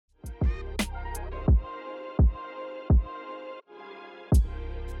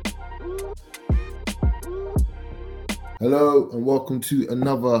Hello and welcome to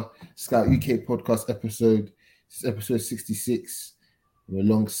another Scout UK podcast episode. This is episode 66. We're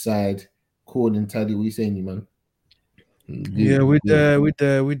alongside Cord and Taddy. What are you saying, you man? Yeah, we're there. We're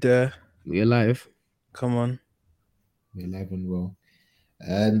there. We're live. Come on. We're live and well.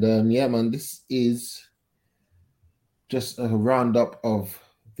 And yeah, man, this is just a roundup of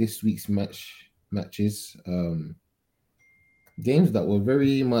this week's matches. Games that were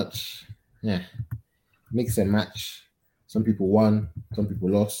very much mix and match. Some people won, some people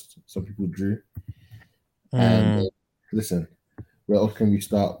lost, some people drew. And listen, where else can we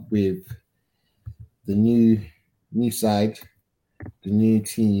start with the new side, the new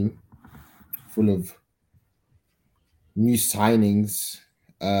team, full of new signings.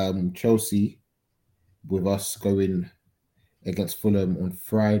 Chelsea, with us going against Fulham on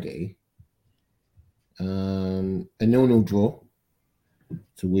Friday. A 0-0 draw,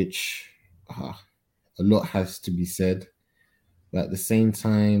 to which a lot has to be said, but at the same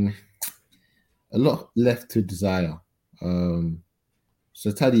time, a lot left to desire. So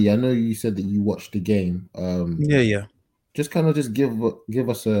Taddy, I know you said that you watched the game. Yeah. Just kind of just give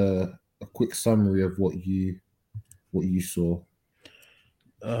us a quick summary of what you saw.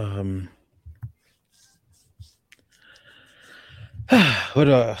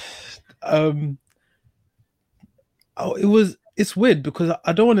 It's weird because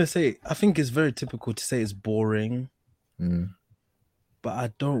I don't want to say, I think it's very typical to say it's boring, but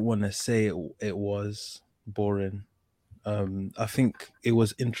I don't want to say it was boring. I think it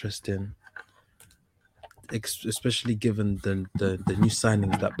was interesting, especially given the new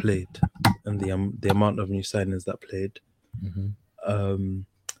signings that played and the amount of new signings that played. I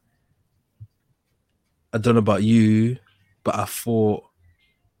don't know about you, but I thought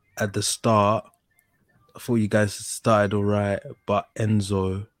at the start, you guys started all right, but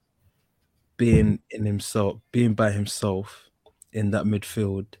Enzo being by himself in that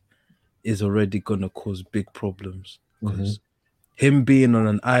midfield is already gonna cause big problems, because him being on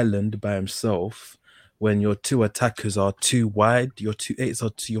an island by himself, when your two attackers are too wide, your 2-8s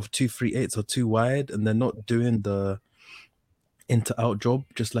are your 2-3-8s are too wide, and they're not doing the into-out job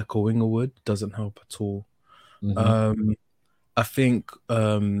just like a winger would, doesn't help at all. I think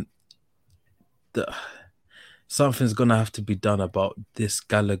something's gonna have to be done about this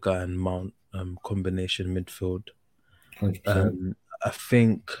Gallagher and Mount combination midfield. I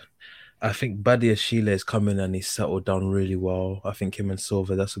think Badiashile is coming and he's settled down really well. I think him and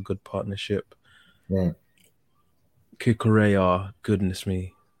Silva, that's a good partnership. Right. Kukureya, goodness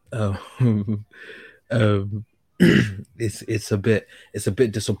me. It's a bit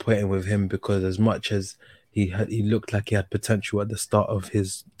disappointing with him, because as much as he looked like he had potential at the start of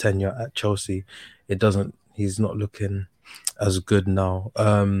his tenure at Chelsea, he's not looking as good now.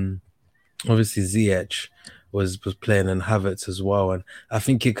 Obviously Ziyech was playing, and Havertz as well, and I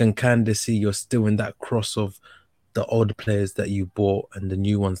think you can kind of see you're still in that cross of the old players that you bought and the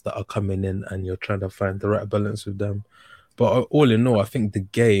new ones that are coming in, and you're trying to find the right balance with them. But all in all, I think the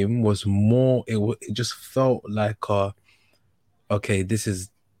game was more, it just felt like okay, this is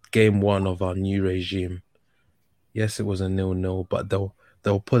game one of our new regime. Yes, it was a 0-0, but there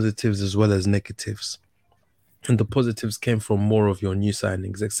were positives as well as negatives. And the positives came from more of your new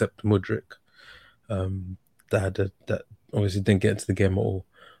signings, except Mudryk, that obviously didn't get into the game at all.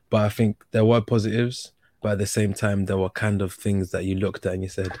 But I think there were positives, but at the same time, there were kind of things that you looked at and you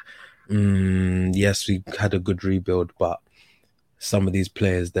said, yes, we had a good rebuild, but some of these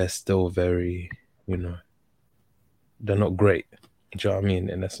players, they're still very, they're not great. Do you know what I mean,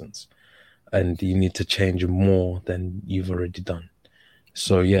 in essence? And you need to change more than you've already done.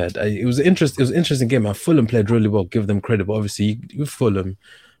 So yeah, it was an interesting game. And Fulham played really well, give them credit. But obviously, with Fulham,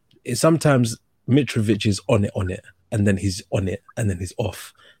 sometimes Mitrovic is on it, and then he's on it, and then he's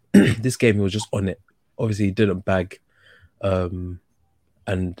off. This game, he was just on it. Obviously, he didn't bag, and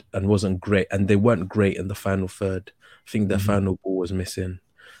wasn't great. And they weren't great in the final third. I think the final ball was missing.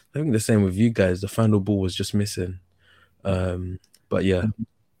 I think the same with you guys. The final ball was just missing. But yeah,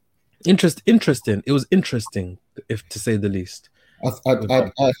 interesting. It was interesting, if to say the least. I'd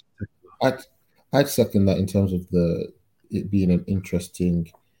second that in terms of it being an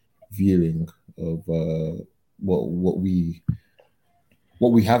interesting viewing of what we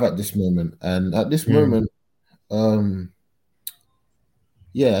have at this moment. And at this moment, as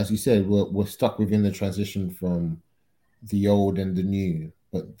you said, we're stuck within the transition from the old and the new,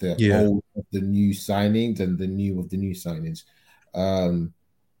 but the old of the new signings and the new of the new signings.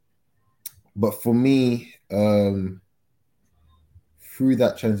 But for me, through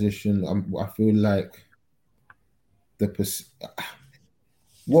that transition, I feel like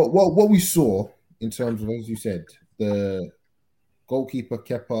what we saw in terms of, as you said, the goalkeeper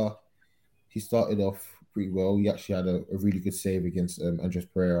Kepa, he started off pretty well. He actually had a really good save against Andres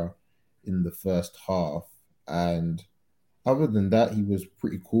Pereira in the first half, and other than that, he was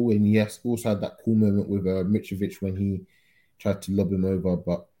pretty cool. And he also had that cool moment with Mitrovic when he tried to lob him over,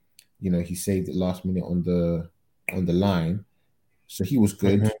 but he saved it last minute on the line. So he was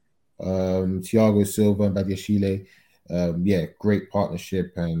good. Thiago Silva and Badiashile, yeah, great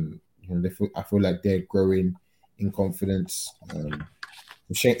partnership, and I feel like they're growing in confidence.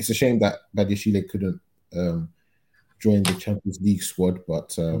 It's a shame that Badiashile couldn't join the Champions League squad,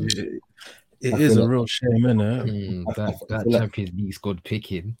 but it is a real shame, isn't it? That Champions League squad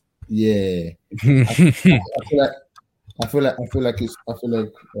picking. Yeah, I feel like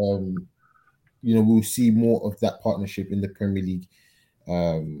we'll see more of that partnership in the Premier League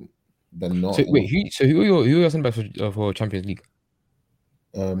than not. So wait, who are your centre backs for Champions League?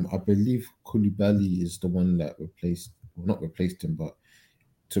 I believe Koulibaly is the one that not replaced him, but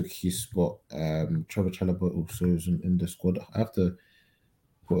took his spot. Trevor Chalobah also is in the squad. I have to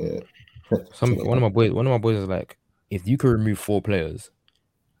put one of my boys is like, if you could remove 4 players,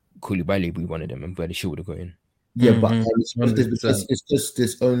 Koulibaly would be one of them, and Bradley would have got in. Yeah, but it's just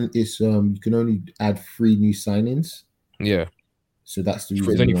this only. You can only add 3 new signings. Yeah. So that's the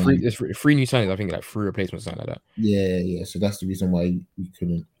reason. There's only 3 new signings. I think like 3 replacements, something like that. Yeah. So that's the reason why we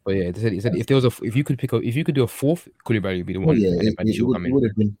couldn't. But yeah, they said if you could do a 4th, Koulibaly would be the one. Yeah, it would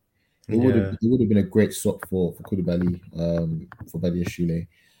have been. It would have been a great swap for Koulibaly, for Badiashile.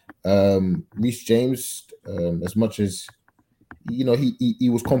 Reece James, as much as he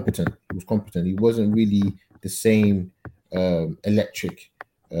was competent. He was competent. He wasn't really the same electric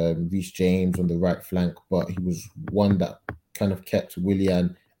Reece James on the right flank, but he was one that kind of kept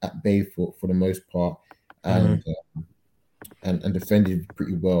Willian at bay for the most part, and defended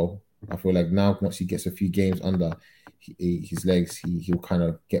pretty well. I feel like now once he gets a few games under his legs, he'll kind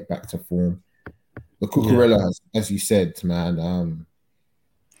of get back to form. But Cucurella, as you said, man,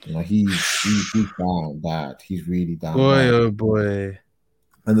 he's down bad. He's really down. Boy, oh boy.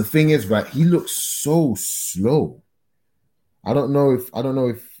 And the thing is, right, he looks so slow. I don't know if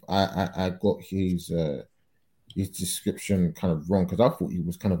I got his description kind of wrong, because I thought he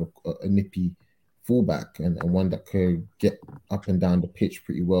was kind of a nippy fullback and one that could get up and down the pitch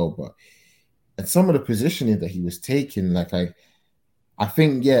pretty well. But at some of the positioning that he was taking, like I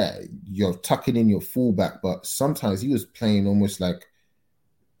think, yeah, you're tucking in your fullback, but sometimes he was playing almost like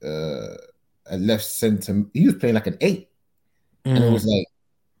a left center. He was playing like an 8, and it was like,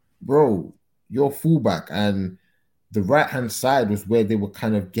 bro, you're fullback, and the right hand side was where they were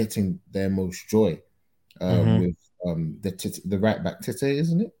kind of getting their most joy with the right back Tite,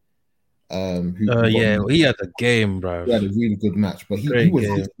 isn't it? He had a game, bro. He had a really good match, but he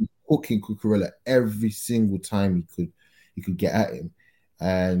was hooking Cucurella every single time he could get at him,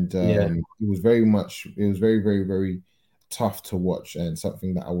 and it was very, very, very tough to watch, and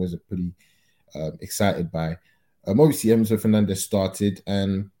something that I was pretty excited by. Obviously, Enzo Fernandez started,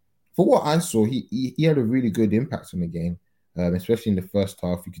 and for what I saw, he had a really good impact on the game, especially in the first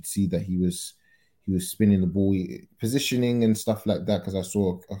half. You could see that he was spinning the ball, positioning and stuff like that, because I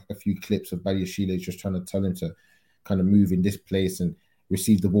saw a few clips of Badiashile just trying to tell him to kind of move in this place and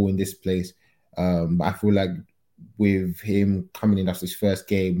receive the ball in this place. But I feel like with him coming in, that's his first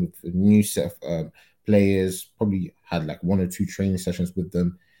game with a new set of players, probably had like 1 or 2 training sessions with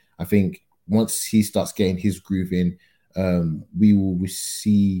them. I think once he starts getting his groove in, we will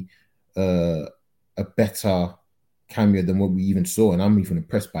see a better cameo than what we even saw, and I'm even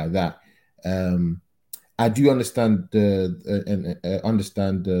impressed by that. I do understand the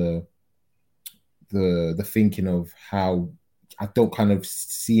thinking of how I don't kind of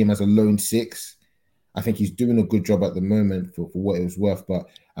see him as a lone 6. I think he's doing a good job at the moment for what it was worth, but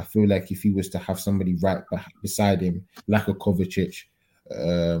I feel like if he was to have somebody right beside him, like a Kovacic,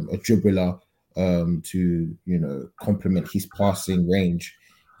 a dribbler, to complement his passing range,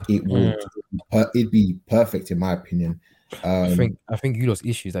 it'd be perfect in my opinion. I think you lost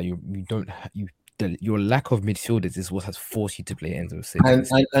issues that your lack of midfielders is what has forced you to play Enzo Silva.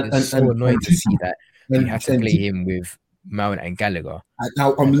 It's so annoying to see that you have to play him with Mount and Gallagher.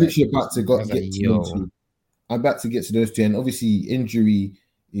 I'm literally about to get to those two. I'm about to get to those two, and obviously injury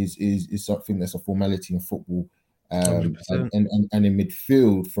is something that's a formality in football. And in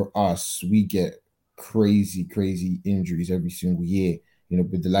midfield for us, we get crazy injuries every single year.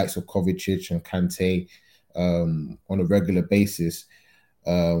 With the likes of Kovacic and Kante on a regular basis.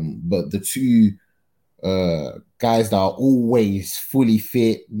 But the two guys that are always fully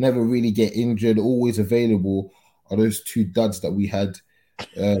fit, never really get injured, always available, are those 2 duds that we had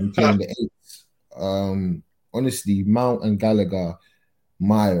playing the 8s. honestly, Mount and Gallagher,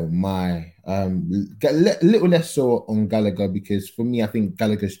 my. Get a little less so on Gallagher because for me, I think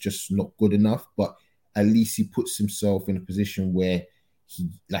Gallagher's just not good enough. But at least he puts himself in a position where he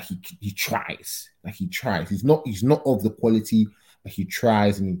tries. He's not of the quality, but he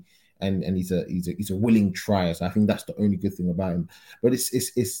tries and he's a willing trier. So I think that's the only good thing about him. But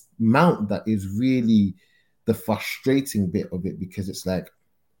it's Mount that is really the frustrating bit of it because it's like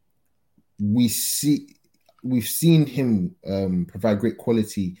we've seen him provide great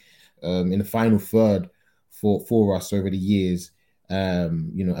quality in the final third for us over the years.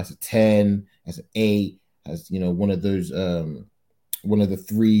 As a 10, as an 8, as one of those one of the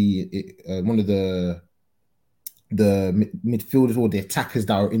three, one of the midfielders or the attackers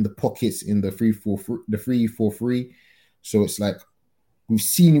that are in the pockets in the 3-4-3. So it's like we've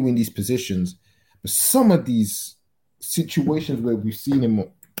seen him in these positions, but some of these situations where we've seen him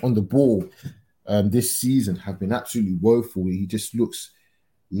on the ball this season have been absolutely woeful. He just looks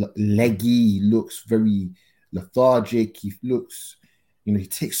leggy. He looks very lethargic. He looks, he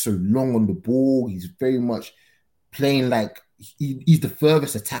takes so long on the ball. He's very much playing like he's the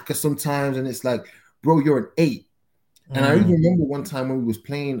furthest attacker sometimes, and it's like, bro, you're an 8. And I even remember one time when we was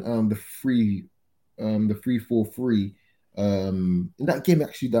playing the 3-4-3 in that game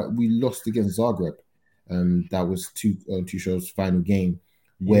actually that we lost against Zagreb. That was Tuchel's final game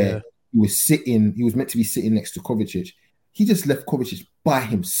where he was meant to be sitting next to Kovacic. He just left Kovacic by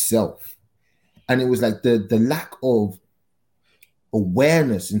himself. And it was like the lack of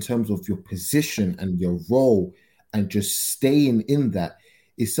awareness in terms of your position and your role and just staying in that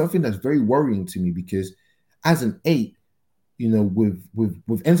is something that's very worrying to me because as an 8,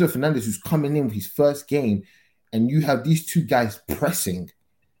 with Enzo Fernandez who's coming in with his first game and you have these two guys pressing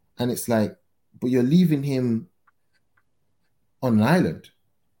and it's like, but you're leaving him on an island.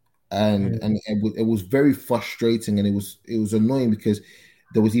 And it was very frustrating and it was annoying because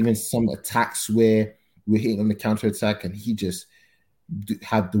there was even some attacks where we were hitting on the counter attack and he just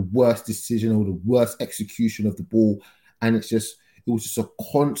had the worst decision or the worst execution of the ball, and it was just a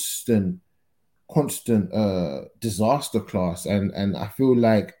constant disaster class. And I feel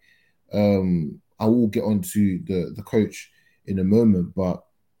like I will get onto the coach in a moment, but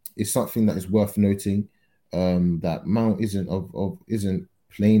it's something that is worth noting that Mount isn't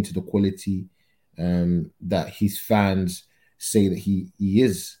playing to the quality that his fans say that he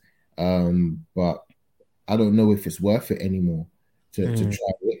is. But I don't know if it's worth it anymore to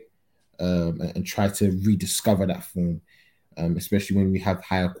try it and try to rediscover that form, especially when we have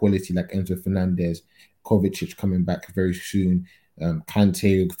higher quality like Enzo Fernandez, Kovacic coming back very soon,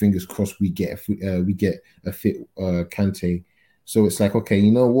 Kante, fingers crossed we get a fit Kante. So it's like, okay,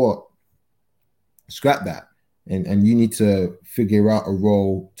 you know what? Scrap that. And you need to figure out a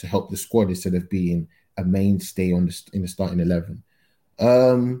role to help the squad instead of being a mainstay in the starting 11.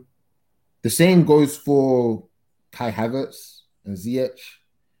 The same goes for Kai Havertz and Ziyech.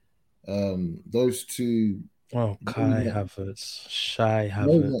 Those two. Oh, Kai Havertz, Shai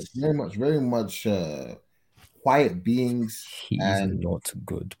Havertz. Very much quiet beings. He is not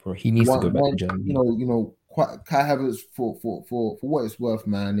good, bro. He needs to go back to Germany. Kai Havertz for what it's worth,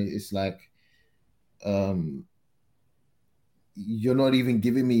 man. It's like, you're not even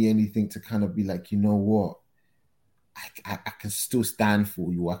giving me anything to kind of be like, you know what, I can still stand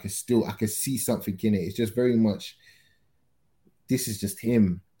for you. I can see something in it. It's just very much, this is just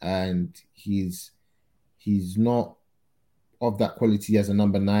him, and he's not of that quality as a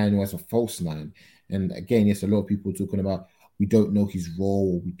number 9 or as a false 9. And again, yes, a lot of people talking about we don't know his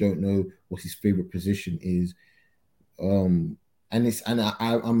role, we don't know what his favorite position is. I'm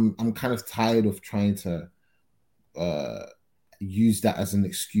kind of tired of trying to use that as an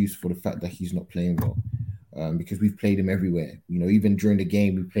excuse for the fact that he's not playing well, because we've played him everywhere. Even during the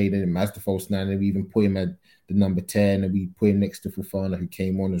game, we played him as the false 9, and we even put him at the number 10, and we put him next to Fofana, who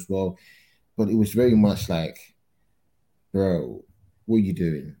came on as well. But it was very much like, bro, what are you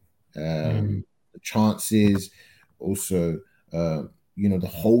doing? The chances, also, the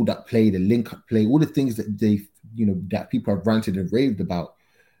hold-up play, the link-up play, all the things that that people have ranted and raved about.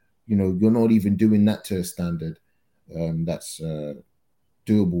 You're not even doing that to a standard that's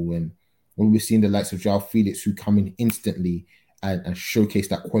doable. And when we're seeing the likes of João Felix, who come in instantly and showcase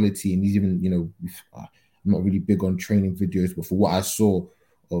that quality, and he's even, I'm not really big on training videos, but for what I saw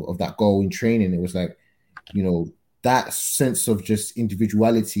of that goal in training, it was like, that sense of just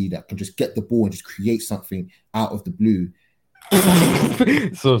individuality that can just get the ball and just create something out of the blue.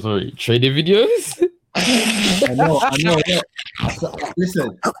 So sorry, training videos? I know.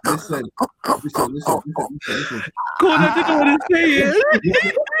 Listen. God, I didn't want to say it.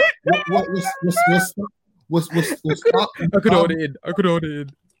 I could hold it in. I could hold it in.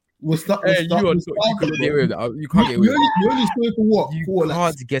 Hey, you can't get away with that. You can't get away with that. You only saw it for what? You for,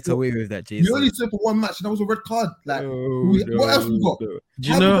 can't get away with that, Jason. You only saw it for one match, and that was a red card. Like, what else we got? Do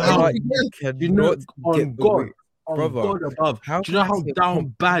you know how you not on God, brother? God above. Do you know how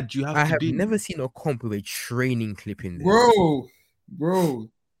down bad you have to be? I have never seen a comp with a training clip in there, bro.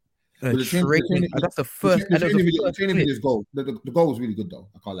 That's the first. The training video is goal. The goal was really good though.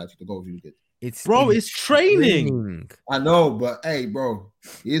 I can't lie to you. The goal was really good. It's training. I know, but hey, bro,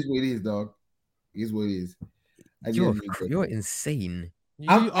 it is what it is, dog. It is what it is. You're insane.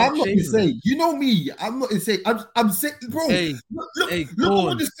 I'm not insane. You know me. I'm not insane. I'm sick, bro. Hey, look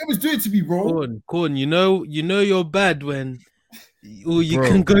what this guy was doing to me, bro. Corn, you know you're bad when all you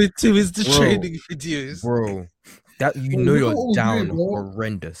can go to is the training videos, bro. That you're down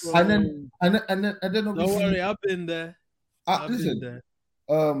horrendous. And then obviously, don't worry, I've been there.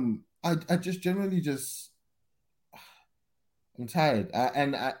 I just generally I'm tired.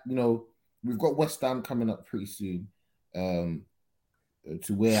 We've got West Ham coming up pretty soon.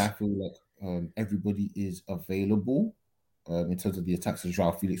 To where I feel like everybody is available. In terms of the attacks, as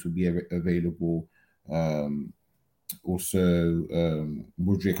Joao Felix will be available. Also,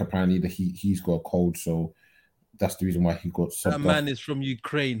 Mudryk apparently he's got a cold, so that's the reason why he got subbed. That man is from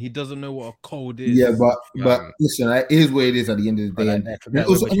Ukraine. He doesn't know what a cold is. Yeah, but listen, it is what it is at the end of the day. And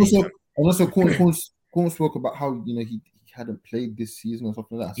also, Corn spoke about how he hadn't played this season or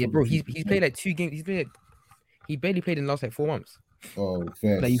something like that. Yeah, bro, he's played like 2 games. He barely played in the last 4 months. Oh,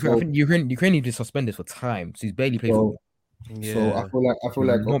 fair. Like Ukraine been suspended for time, so he's barely played. Yeah. So I feel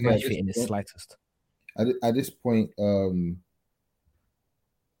like not match fit in the slightest. At this point,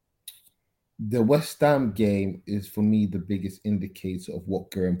 the West Ham game is for me the biggest indicator of what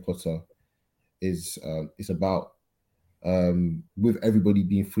Graham Potter is about. With everybody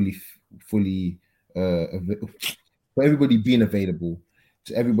being fully for everybody being available,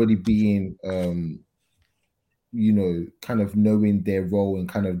 to everybody being kind of knowing their role and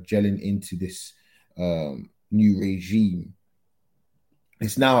kind of gelling into this new regime.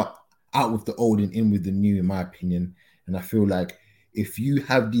 It's now out with the old and in with the new, in my opinion. And I feel like if you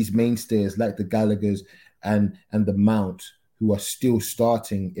have these mainstays like the Gallaghers and the Mount who are still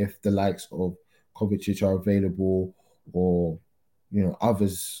starting, if the likes of Kovacic are available, or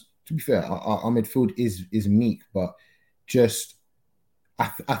others, to be fair, our midfield is meek, but just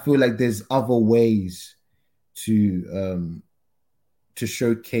I feel like there's other ways to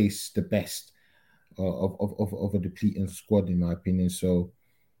showcase the best of a depleting squad, in my opinion. So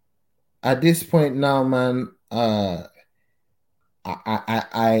at this point now, man, I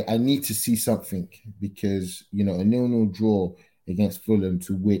need to see something, because a 0-0 draw against Fulham,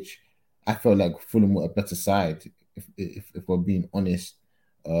 to which I felt like Fulham were a better side, if we're being honest,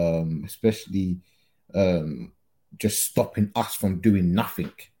 especially just stopping us from doing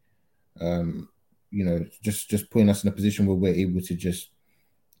nothing. Just putting us in a position where we're able to just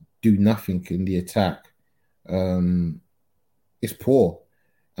do nothing in the attack. It's poor,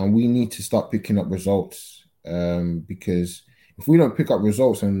 and we need to start picking up results, because if we don't pick up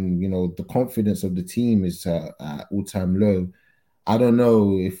results and the confidence of the team is at all-time low, I don't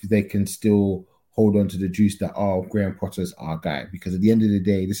know if they can still hold on to the juice that Graham Potter's our guy. Because at the end of the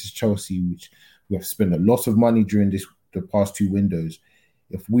day, this is Chelsea, which we have spent a lot of money during the past 2 windows.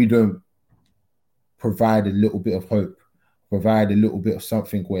 If we don't provide a little bit of hope, provide a little bit of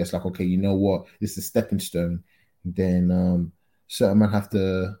something where it's like, okay, you know what, it's a stepping stone, then certain man have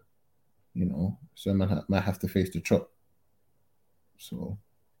to, might have to face the chop. So,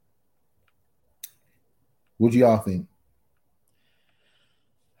 what do y'all think?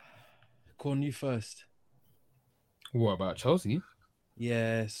 Corn, you first. What about Chelsea?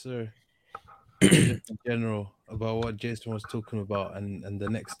 Yeah, sir. In general, about what Jason was talking about and the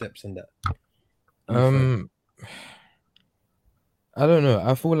next steps in that. I don't know.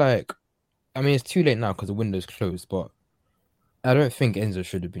 I feel like, it's too late now because the window's closed, but I don't think Enzo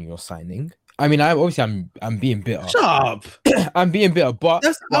should have been your signing. I'm being bitter. Shut up. I'm being bitter, but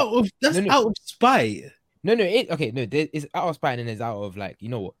that's out of spite. It's out of spite, and it's out of like,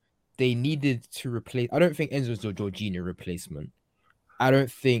 what? They needed to replace. I don't think Enzo's the Jorginho replacement. I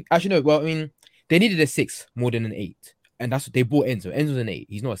don't think. Actually, no. Well, they needed a 6 more than an 8, and that's what they bought Enzo. Enzo's an 8.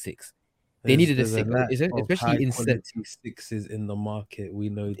 He's not a 6. They needed a 6, especially in 6s in the market. We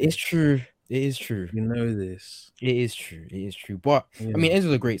know this. It's true. It is true. You know this. It is true. But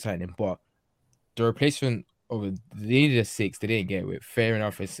Enzo's a great signing, but the replacement of they needed a 6. They didn't get it. Fair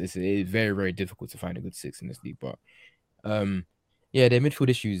enough. It's very, very difficult to find a good 6 in this league. But their midfield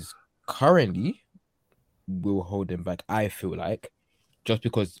issues currently will hold them back. I feel like, just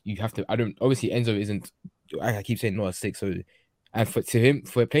because you have to. Obviously Enzo isn't I keep saying not a 6. So, and for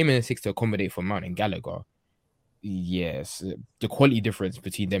playing him in a 6 to accommodate for Mount and Gallagher, yes, the quality difference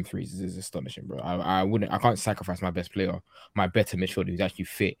between them three is astonishing, bro. I can't sacrifice my best player, my better midfielder who's actually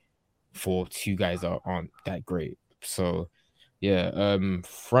fit for two guys that aren't that great. So, yeah,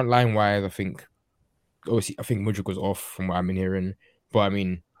 front line wise, I think Mudryk was off from what I've been hearing, but I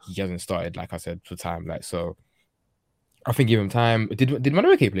mean he hasn't started, like I said, for time. Like, so I think give him time. Did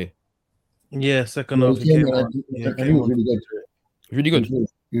Madueke play? Yeah, second half. He was really good. Really good. He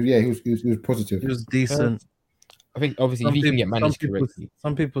was positive. He was decent. I think obviously if he can get managed correctly.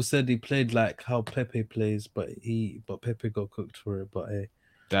 Some people said he played like how Pepe plays, but Pepe got cooked for it. But hey,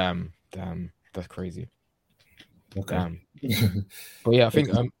 damn, that's crazy. Okay. Damn. But yeah, I think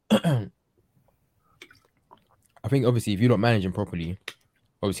I think obviously if you're not managing properly,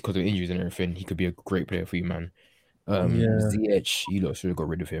 obviously because of injuries and everything, he could be a great player for you, man. Ziyech, you lot should have got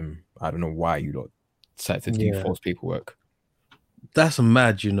rid of him. I don't know why you lot decided to do false paperwork. That's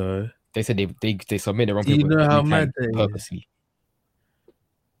mad, you know. They said they submitted the wrong paperwork. You know how mad they purposely.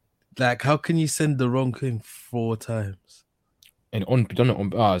 Like, how can you send the wrong thing 4 times? And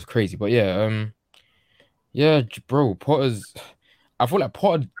it's crazy. But yeah, bro, Potter's. I feel like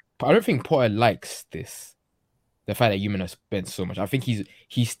Potter. I don't think Potter likes this. The fact that Human has spent so much. I think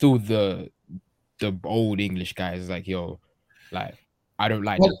he's still the old English guys. Like, yo, like I don't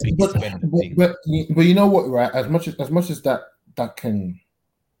like the big spender thing. But you know what, right? As much as that can,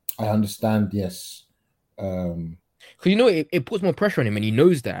 I understand. Yes. Because you know it puts more pressure on him, and he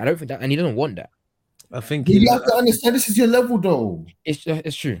knows that. I don't think that, and he doesn't want that. I think you have to understand this is your level, though. It's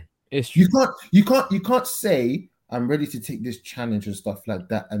true. It's true. You can't say I'm ready to take this challenge and stuff like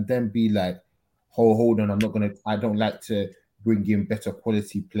that, and then be like, hold on, I don't like to bring in better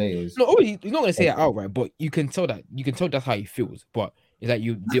quality players. No, he's not gonna say it outright, but you can tell that's how he feels. But it's like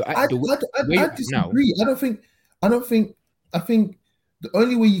I disagree. I think the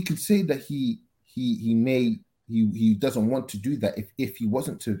only way you could say that he doesn't want to do that if he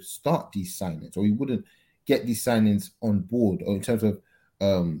wasn't to start these signings, or he wouldn't get these signings on board, or in terms of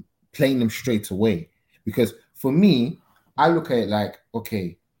playing them straight away. Because for me, I look at it like,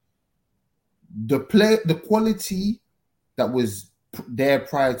 okay, the quality that was there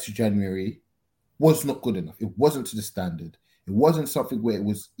prior to January was not good enough. It wasn't to the standard. It wasn't something where it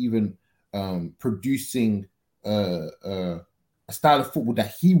was even producing a style of football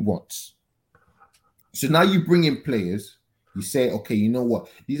that he wants. So now you bring in players, you say, okay, you know what?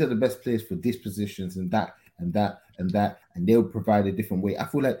 These are the best players for these positions and that, and they'll provide a different way. I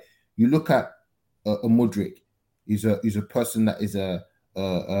feel like you look at a Mudryk, he's a person that is a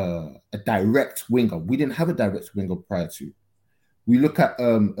direct winger. We didn't have a direct winger prior to. We look at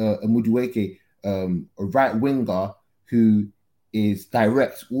a Madueke, a right winger who is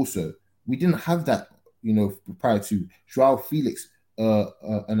direct also. We didn't have that, prior to. Joao Felix,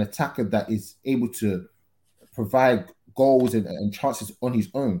 an attacker that is able to provide goals and chances on his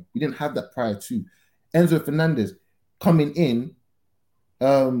own. We didn't have that prior to. Enzo Fernandez coming in,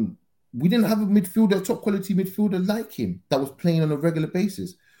 we didn't have a top quality midfielder like him that was playing on a regular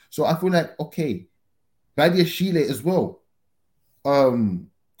basis. So I feel like, okay, Badiashile as well.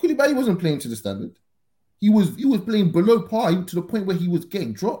 Koulibaly wasn't playing to the standard. He was playing below par to the point where he was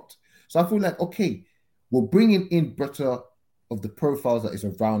getting dropped. So I feel like, okay, we're bringing in better of the profiles that is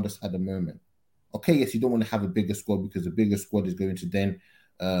around us at the moment. Okay, yes, you don't want to have a bigger squad because a bigger squad is going to then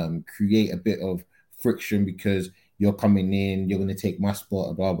create a bit of friction because you're coming in, you're going to take my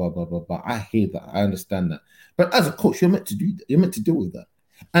spot, blah, blah, blah, blah, blah. I hear that. I understand that. But as a coach, you're meant to do that. You're meant to deal with that.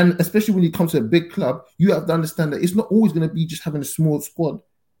 And especially when you come to a big club, you have to understand that it's not always going to be just having a small squad.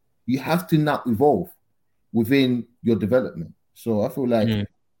 You have to now evolve within your development. So I feel like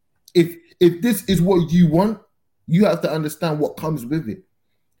if this is what you want, you have to understand what comes with it.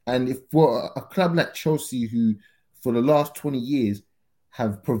 And if for a club like Chelsea, who for the last 20 years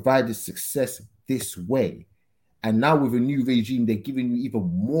have provided success this way, and now with a new regime, they're giving you even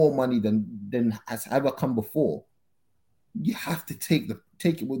more money than has ever come before, you have to take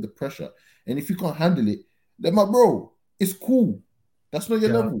it with the pressure. And if you can't handle it, then my bro, it's cool. That's not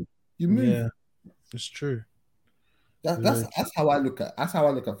your level. You move. Yeah, it's true. That's how I look at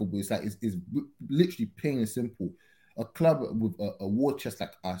football. It's like it's literally plain and simple. A club with a war chest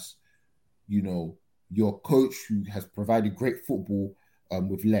like us, your coach who has provided great football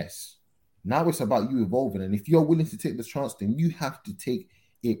with less. Now it's about you evolving, and if you're willing to take the chance, then you have to take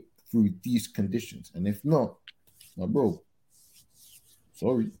it through these conditions. And if not, my bro,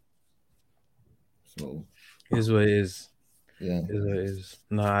 sorry. So here's what it is. Yeah, here's what it is.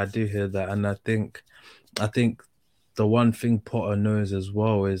 No, I do hear that, and I think the one thing Potter knows as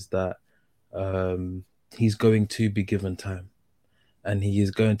well is that he's going to be given time. And he is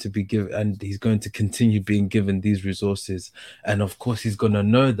going to be given, and he's going to continue being given these resources. And of course, he's going to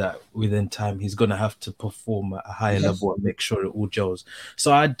know that within time, he's going to have to perform at a higher level and make sure it all gels.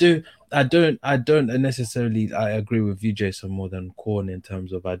 So I don't necessarily, I agree with you, Jason, more than Corn in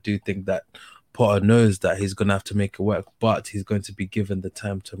terms of, I do think that Potter knows that he's going to have to make it work, but he's going to be given the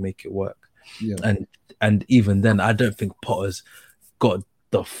time to make it work. Yeah. And even then, I don't think Potter's got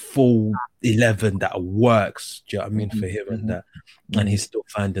the full 11 that works, do you know what I mean, for him and that, and he's still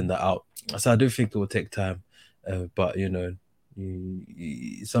finding that out. So I do think it will take time, but you know,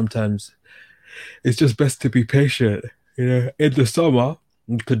 sometimes it's just best to be patient. You know, in the summer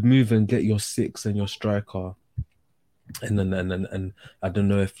you could move and get your 6 and your striker, and then I don't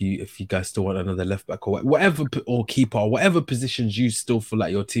know if you guys still want another left back or whatever, or keeper, or whatever positions you still feel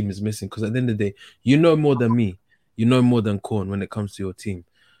like your team is missing, because at the end of the day, you know more than me. You know more than Corn when it comes to your team.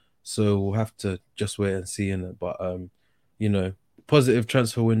 So we'll have to just wait and see in it. But, you know, positive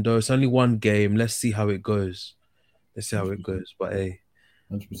transfer window. It's only one game. Let's see how it goes. Let's see how it goes. But, hey,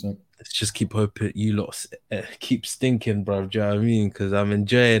 100%. Let's just keep hoping you lot keep stinking, bro. Do you know what I mean? Because I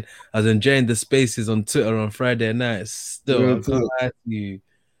was enjoying the spaces on Twitter on Friday night. Still, I can't lie to you.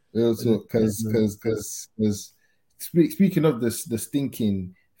 Because speaking of this, the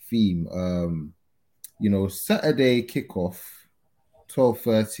stinking theme, you know, Saturday kickoff,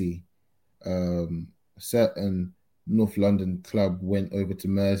 12:30. A certain North London club went over to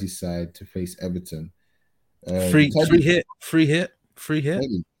Merseyside to face Everton. Free hit.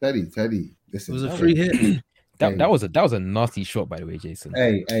 Teddy. Listen, it was a free hit. That was a nasty shot, by the way, Jason.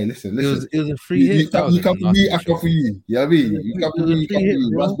 Hey, listen. It was a free hit. You come for me, I come for you. You know what I mean? You come for me, I come for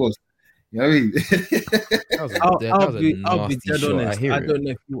you. That's boss. You know what I mean? I'll be dead honest. I don't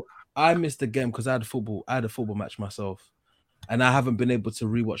know if I missed the game because I had a football match myself, and I haven't been able to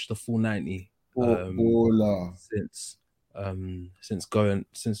rewatch the full 90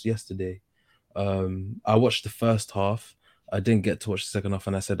 since yesterday. I watched the first half. I didn't get to watch the second half,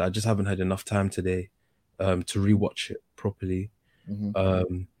 and I said I just haven't had enough time today to rewatch it properly.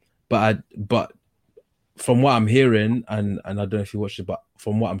 But from what I'm hearing, and I don't know if you watched it, but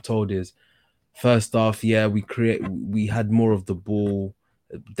from what I'm told is, first half, yeah, we had more of the ball.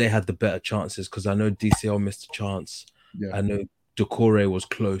 They had the better chances because I know DCL missed a chance. Yeah. I know Doucouré was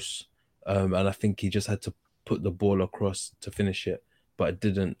close, and I think he just had to put the ball across to finish it, but it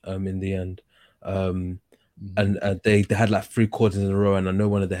didn't in the end. And they had like 3 quarters in a row, and I know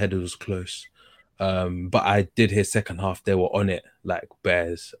one of the headers was close. But I did hear second half they were on it like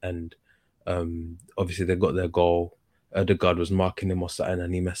bears, and obviously they got their goal. Ødegaard was marking him or something,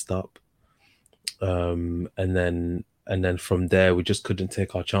 and he messed up. And then from there we just couldn't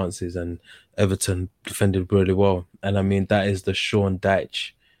take our chances, and Everton defended really well. And I mean, that is the Sean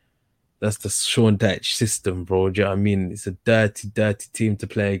Dyche. That's the Sean Dyche system, bro. Do you know what I mean? It's a dirty team to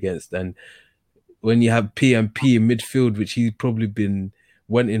play against. And when you have PMP in midfield, which he's probably been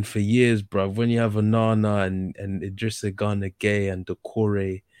wanting for years, bro. When you have Onana and Idrissa Gana Gueye and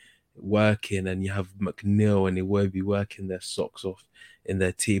Doucouré working, and you have McNeil and Iwobi working their socks off in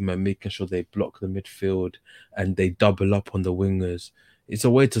their team and making sure they block the midfield and they double up on the wingers, it's a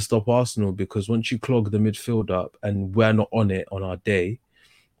way to stop Arsenal, because once you clog the midfield up and we're not on it on our day,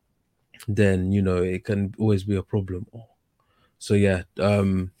 then, you know, it can always be a problem. So yeah,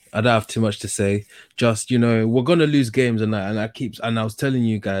 I don't have too much to say. Just, you know, we're gonna lose games, and I was telling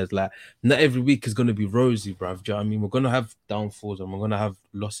you guys, like, not every week is gonna be rosy, bruv. Do you know what I mean? We're gonna have downfalls and we're gonna have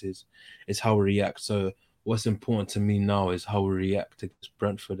losses. It's how we react. So what's important to me now is how we react against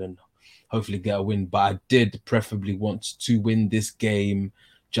Brentford and hopefully get a win. But I did preferably want to win this game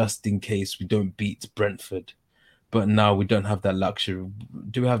just in case we don't beat Brentford. But now we don't have that luxury.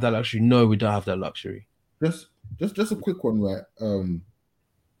 Do we have that luxury? No, we don't have that luxury. Just a quick one, right?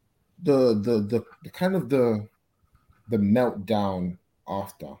 The kind of the meltdown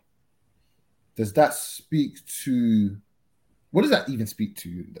after, does that speak to, what does that even speak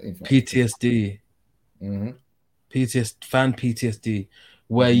to? PTSD. Fan PTSD.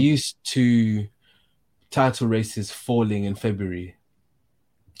 We're used to title races falling in February.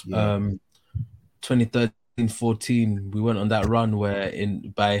 2013-14, we went on that run where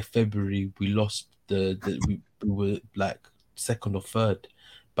by February we lost we were like second or third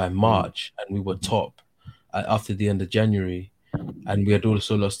by March, and we were top after the end of January, and we had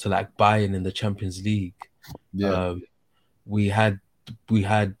also lost to like Bayern in the Champions League. We had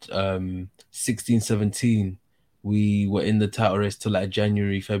 16-17, we were in the title race till like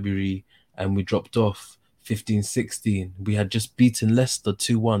January, February, and we dropped off. 15-16, we had just beaten Leicester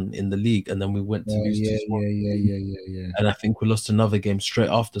 2-1 in the league, and then we went to lose 2-1. Yeah. And I think we lost another game straight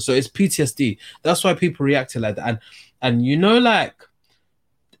after. So it's PTSD. That's why people reacted like that. And you know, like,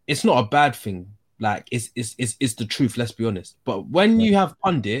 it's not a bad thing. Like, it's the truth, let's be honest. But when you have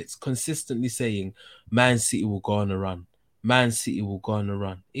pundits consistently saying Man City will go on a run, Man City will go on a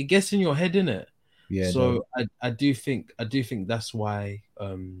run, it gets in your head, innit? Yeah. So I do think that's why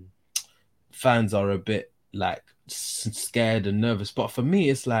fans are a bit like scared and nervous. But for me,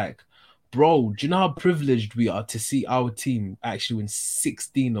 it's like, bro, do you know how privileged we are to see our team actually win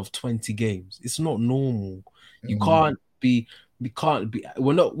 16 of 20 games? It's not normal. We weren't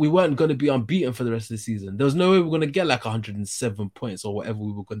going to be unbeaten for the rest of the season. There was no way we were going to get like 107 points or whatever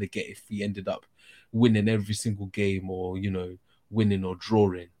we were going to get if we ended up winning every single game, or, you know, winning or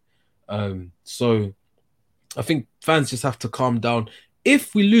drawing. So I think fans just have to calm down.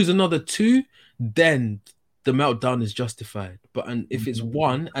 If we lose another 2, then the meltdown is justified. But if it's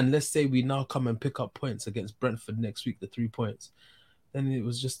 1, and let's say we now come and pick up points against Brentford next week, the 3 points, then it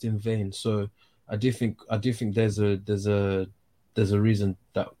was just in vain. So I do think there's a reason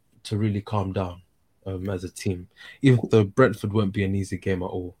that to really calm down as a team. Even though Brentford won't be an easy game at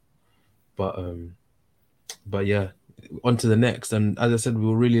all. But yeah, on to the next. And as I said, we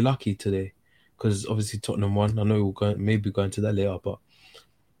were really lucky today because obviously Tottenham won. I know we'll maybe go into that later, but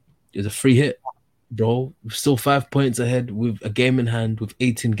it's a free hit, bro. We're still 5 points ahead with a game in hand with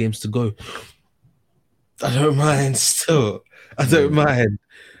 18 games to go. I don't mind still. I don't mind.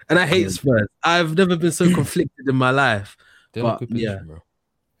 And I hate Spurs. I've never been so conflicted in my life. But yeah,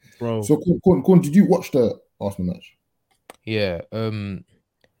 bro. So, Corn, did you watch the Arsenal match? Yeah.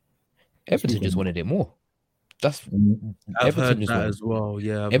 Everton just wanted it more. I've heard that as well.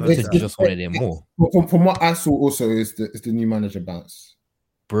 Yeah, Everton just wanted it more. From what I saw, also is the new manager bounce.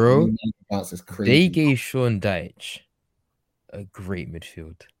 Bro, the new bounce is crazy. They gave Sean Dyche a great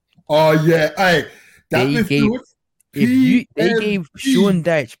midfield. Oh yeah, they gave Sean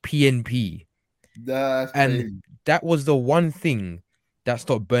Dyche PNP. That's crazy. That was the one thing that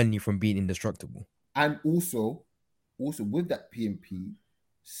stopped Burnley from being indestructible. And also with that PNP,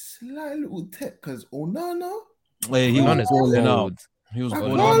 slight little tech because Onana. He was balling out. He was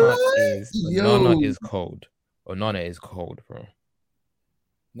balling out. Onana is cold. Onana is cold, bro.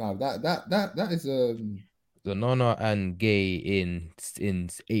 No, that is Onana and Gay in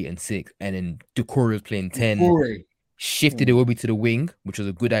 8 and 6, and then Doucouré was playing 10. Shifted Iwobi to the wing, which was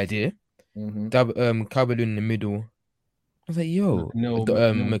a good idea. Calvert-Lewin in the middle. I was like, yo,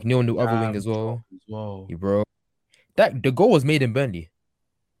 McNeil on the other wing as well. Yeah, bro. The goal was made in Burnley.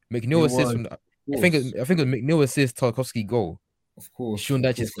 McNeil assists. I think it was McNeil assists Tarkowski goal. Of course. Sean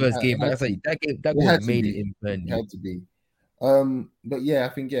Dyche's first game. But I was like, that goal made it in Burnley. It had to be. But yeah, I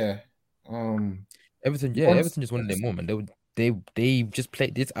think Everton just wanted them more, man. They just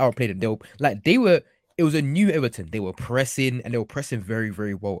played this outplayed them. It was a new Everton. They were pressing and they were pressing very,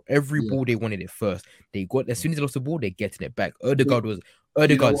 very well. Every ball they wanted it first. They got as soon as they lost the ball, they're getting it back. Odegaard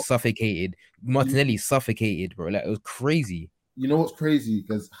suffocated. Martinelli suffocated, bro. Like, it was crazy. You know what's crazy?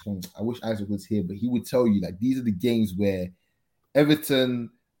 Because I wish Isaac was here, but he would tell you like these are the games where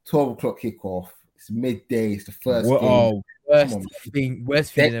Everton 12 o'clock kickoff. It's midday. It's the first game. Oh, worst feeling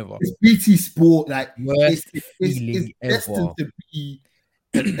ever. It's BT Sport. Like it's destined to be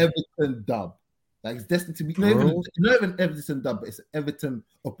an Everton dub. Like it's destined to be not even Everton dub, but it's a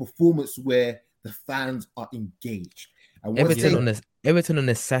performance where the fans are engaged. And Everton on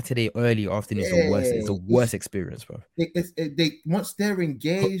a Saturday early afternoon is the worst experience, bro. Once they're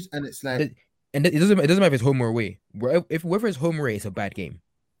engaged and it's like, and it doesn't matter if it's home or away. Whether it's home or away, it's a bad game.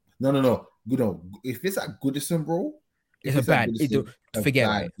 No. If it's at Goodison, bro, forget about it.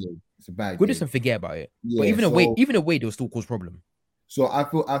 It's a bad Goodison, game. Forget about it. Yeah, but even away, they'll still cause problem. So I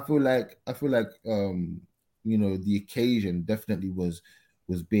feel like the occasion definitely was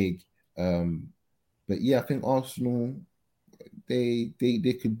big. But yeah, I think Arsenal they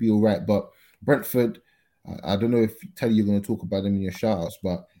could be all right. But Brentford, I don't know if Telly you're going to talk about them in your shoutouts,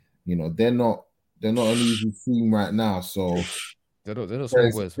 but they're not an easy team right now. So they're not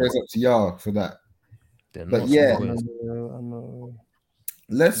small boys. Prayers up to y'all for that. But yeah,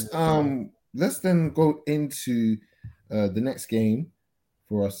 let's then go into the next game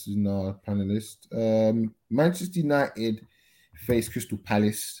for us in our panelist. Manchester United face Crystal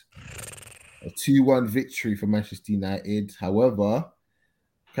Palace. A 2-1 victory for Manchester United. However,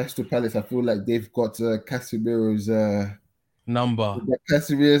 Crystal Palace, I feel like they've got Casemiro's number.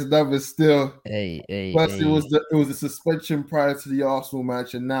 Casemiro's number still. Hey. It was a suspension prior to the Arsenal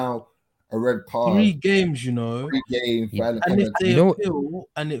match, and now a red card. 3 games, you know. 3 games. And if they appeal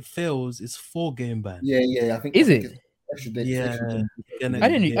and it fails, it's 4-game ban. Yeah. I think is it? Yeah. I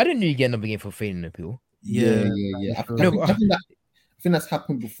didn't know you get another game for failing appeal. Yeah. I think that's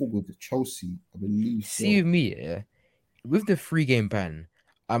happened before with Chelsea, I believe. See with me, yeah. With the 3-game ban,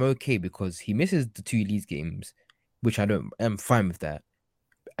 I'm okay because he misses the 2 Leeds games, which I'm fine with that.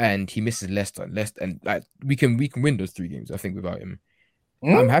 And he misses Leicester, and like we can win those 3 games, I think, without him.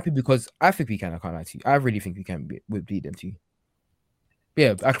 I'm happy because I think we can. I can't lie to you. I really think we can beat them too.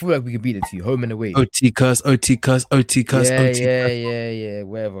 Yeah, I feel like we can beat them too, home and away. OT cuss. Yeah.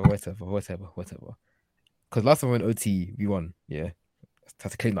 Whatever. Because last time we went OT, we won. Yeah, I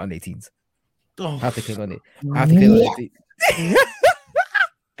have to claim the under 18s. I have to claim on it.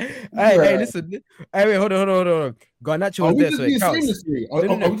 Hey, listen. Hey, wait, hold on. Garnacho was there, so it counts. Are we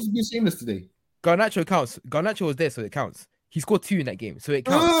just being shameless today? Garnacho counts. Garnacho was there, so it counts. He scored 2 in that game, so it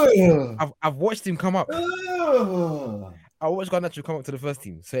counts. I've watched him come up. I watched Garnacho come up to the first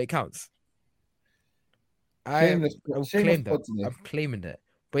team, so it counts. I'm claiming that.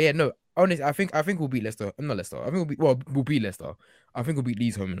 But yeah, no. Honestly, I think we'll beat Leicester. Not Leicester. I think we'll beat Leicester. I think we'll beat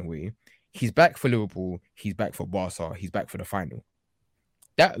Leeds home and away. He's back for Liverpool. He's back for Barca. He's back for the final.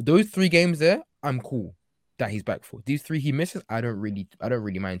 Those 3 games there, I'm cool that he's back for. These 3 he misses, I don't really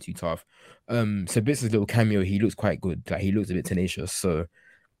mind too tough. Sabitz's little cameo, he looks quite good. Like he looks a bit tenacious. So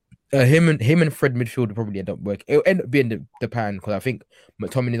him and Fred midfield will probably end up working. It'll end up being the pan because I think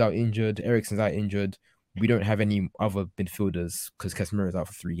McTominay's out injured, Eriksen's out injured. We don't have any other midfielders because Casemiro's out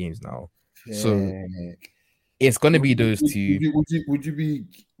for 3 games now. So it's gonna be those 2. Would you be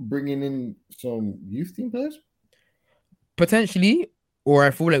bringing in some youth team players? Potentially. Or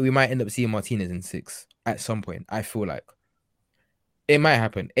I feel like we might end up seeing Martinez in 6 at some point. I feel like it might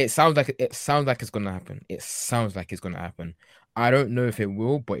happen. It sounds like it's gonna happen. I don't know if it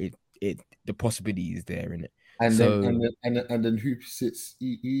will, but the possibility is there in it. And then who sits?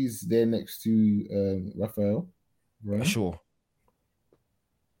 He's there next to Raphael, right? Sure.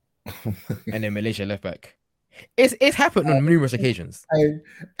 And then Malaysia left back. It's happened on numerous occasions. And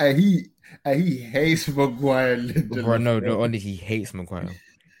he hates Maguire. Bro, no, honestly, he hates Maguire.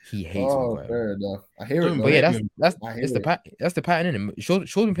 He hates Maguire. Fair enough. I hear it. But yeah, that's the pattern in him.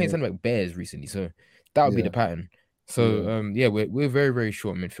 Shaw's been playing something like Bears recently, so that would be the pattern. So we're very, very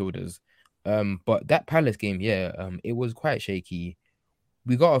short midfielders. But that Palace game, it was quite shaky.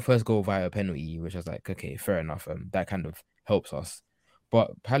 We got our first goal via a penalty, which I was like, okay, fair enough. That kind of helps us.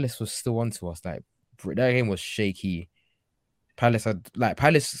 But Palace was still onto us. Like that game was shaky. Palace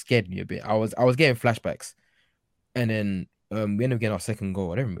scared me a bit. I was getting flashbacks, and then we ended up getting our second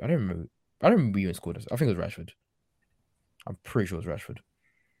goal. I don't remember who even scored us. I think it was Rashford. I'm pretty sure it was Rashford.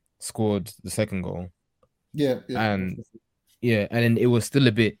 Scored the second goal. And then it was still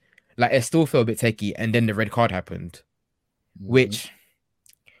a bit like it still felt a bit techie, and then the red card happened, which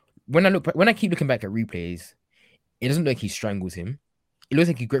when I keep looking back at replays, it doesn't look like he strangles him. It looks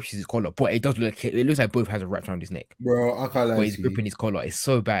like he grips his collar, but it looks like both hands are wrapped around his neck. Bro, I can't lie. But he's gripping his collar. It's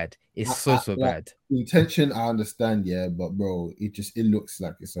so bad. It's so bad. Intention, I understand, but bro, it looks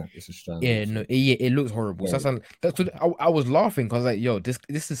like it's a strangle. Yeah, no, it looks horrible. Yeah. So that's what I was laughing because like, yo, this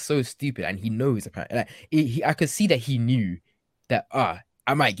is so stupid, and he knows apparently. Like, I could see that he knew that I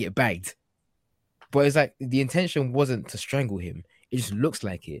might get bagged, but it's like the intention wasn't to strangle him. It just looks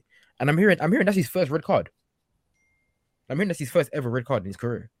like it, and I'm hearing that's his first red card. I mean, that's his first ever red card in his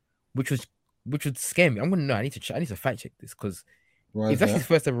career, which would scare me. I'm gonna know. I need to fact check this because if that's his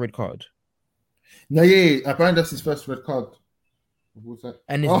first ever red card. No, apparently that's his first red card. What's that?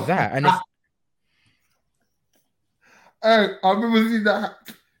 And it's that, and it's. Hey, I remember seeing that.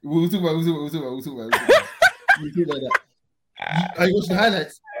 We'll talk about that. I watched the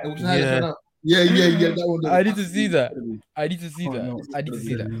highlights. Right now. Yeah. That one. I need to see that. I need to see that.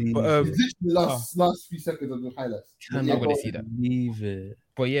 But last few seconds of the highlights. I'm not gonna see that. Leave it.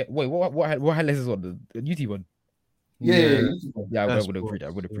 But yeah, wait, what highlights is on the YouTube one? Yeah. I would agree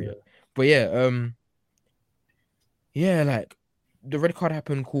that. But like the red card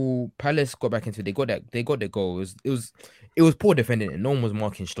happened. Cool. Palace got back into. They got their goal. It was poor defending. And no one was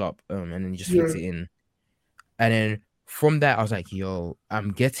marking Schlupp. And then he just fixed it in. And then from that, I was like, yo,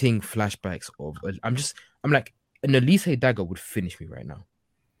 I'm getting flashbacks of. I'm like, an Elise dagger would finish me right now.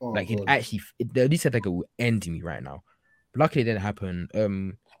 The Elise dagger would end me right now. But luckily, it didn't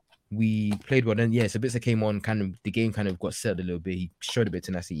happen. We played well. Then Sabitzer came on. The game kind of got settled a little bit. He showed a bit of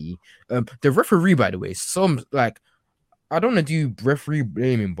tenacity. The referee, by the way, I don't want to do referee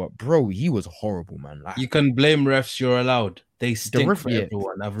blaming, but bro, he was horrible, man. Like, you can blame refs. You're allowed. They stink for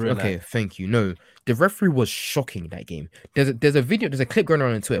everyone. I've realized. Okay, thank you. No, the referee was shocking that game. There's a clip going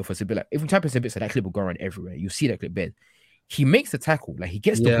around on Twitter for Sabitzer. Like, if you type in Sabitzer, that clip will go around everywhere. You see that clip there. He makes the tackle, like he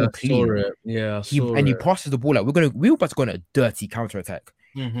gets the ball clean. He passes the ball out. We were about to go on a dirty counter attack.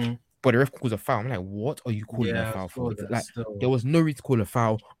 Mm-hmm. But the ref calls a foul. I'm like, what are you calling a foul for? Like, there was no reason to call a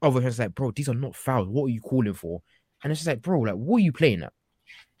foul. Other than like, bro, these are not fouls. What are you calling for? And it's just like, bro, like, what are you playing at?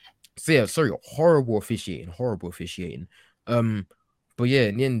 So yeah, sorry, horrible officiating. But yeah,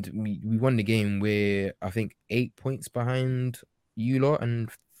 in the end, we won the game. We're, I think, 8 points behind you lot and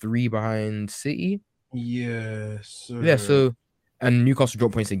 3 behind City. Yes. Yeah, so, and Newcastle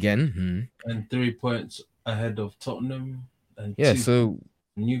dropped points again. And 3 points ahead of Tottenham. And so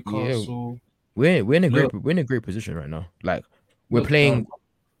Newcastle. Yeah, we're in a great position right now. Like, we're playing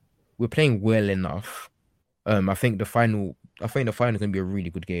well enough. I think the final is gonna be a really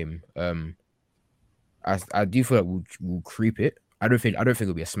good game. I do feel like we'll creep it. I don't think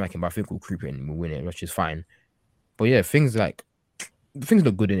it'll be a smacking, but I think we'll creep it and we'll win it, which is fine. But yeah, things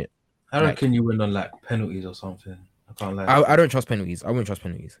look good in it. I reckon you win on like penalties or something. I can't lie. I don't trust penalties. I wouldn't trust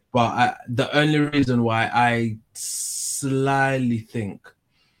penalties. But the only reason why I slightly think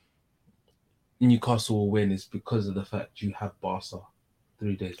Newcastle will win is because of the fact you have Barca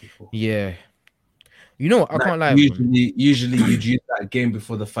 3 days before. Yeah. You know what? I can't lie. Usually you'd use that game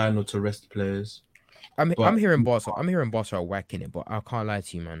before the final to rest players. I'm hearing Barca are whacking it, but I can't lie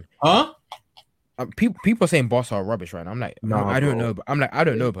to you, man. Huh? People are saying Barca are rubbish right now. I'm like, no, I don't know. But I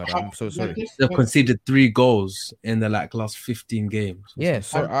don't know about it. I'm so sorry. They've conceded 3 goals in the last 15 games. Yeah,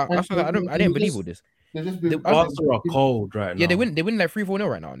 so I didn't believe all this. Barca are cold right now. Yeah, they win like 3-4-0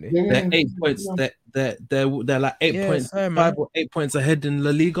 right now, aren't they? They're 8 points. They're like 8 points, 5 or 8 points ahead in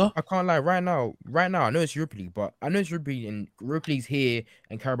La Liga. I can't lie. Right now, I know it's Europa League, but I know it's Europa League and Europa League's here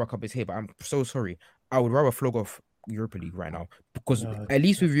and Carabao Cup is here. But I'm so sorry. I would rather flog off Europa League right now because at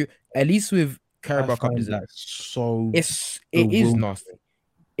least with Carabao Cup is so it is nasty.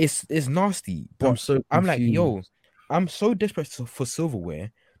 It's nasty. But I'm like, yo, I'm so desperate for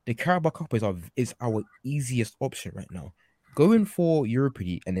silverware. The Carabao Cup is our easiest option right now. Going for Europa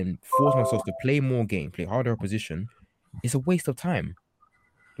League and then force myself to play more game, play harder opposition, is a waste of time.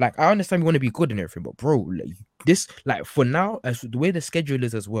 Like, I understand we want to be good and everything, but bro, for now, as the way the schedule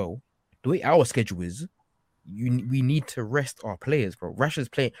is as well, the way our schedule is, we need to rest our players, bro. Rashford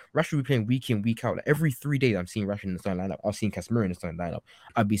will be playing week in, week out. Like, every 3 days, I'm seeing Rashford in the starting lineup. I've seen Casemiro in the starting lineup.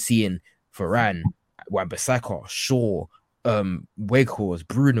 I'll be seeing Varane, Wan-Bissaka, Shaw, Weghorst,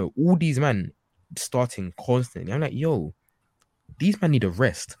 Bruno, all these men starting constantly. I'm like, yo, these men need a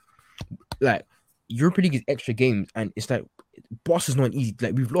rest. Like, Europa League is extra games, and it's like Barca's not easy.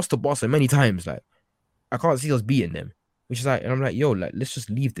 Like, we've lost to Barca many times. Like, I can't see us beating them. Which is like, and I'm like, yo, like, let's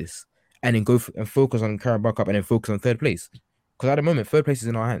just leave this and then go and focus on Carabao Cup and then focus on 3rd place. Because at the moment, 3rd place is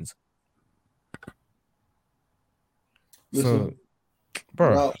in our hands. Listen, so,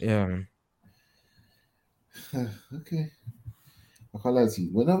 bro, yeah. Okay. I can't lie to you.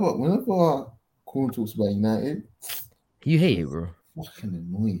 Whenever Corn talks about United, you hate it, bro. Fucking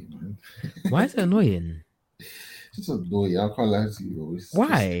annoying, man. Why is it annoying? It's just annoying. I can't lie to you, bro.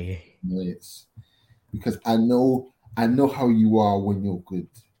 Why? It's because I know how you are when you're good.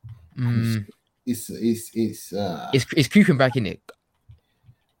 It's creeping back in it.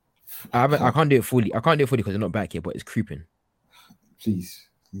 I can't do it fully. I can't do it fully because they're not back yet, but it's creeping. Please,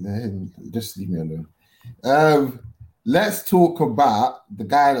 just leave me alone. Let's talk about the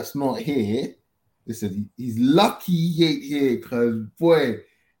guy that's not here. Listen, he's lucky he ain't here because, boy,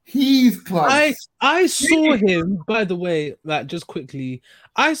 he's close. I saw him, by the way, like, just quickly,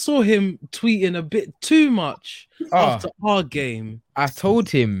 I saw him tweeting a bit too much after our game. I told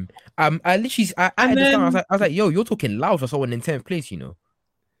him, I was like, yo, you're talking loud for someone in 10th place, you know.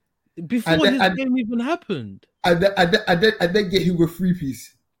 Before this game even happened. I didn't get him with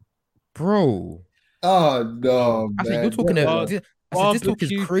 3-piece. Bro. Oh, no, I said, you're talking about... this talk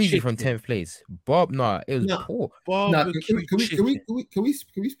is crazy from 10th place. Bob, it was poor. Can we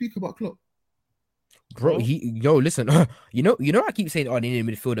speak about Klopp? Bro, listen. you know, I keep saying, they need a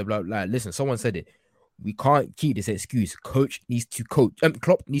midfielder. Blah, blah. Listen, someone said it. We can't keep this excuse. Coach needs to coach.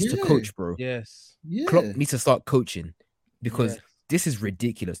 Klopp needs to coach, bro. Yes. Yeah. Klopp needs to start coaching because this is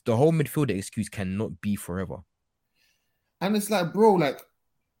ridiculous. The whole midfielder excuse cannot be forever. And it's like, bro, like,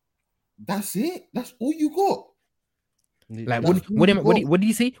 that's it. That's all you got. Like, what did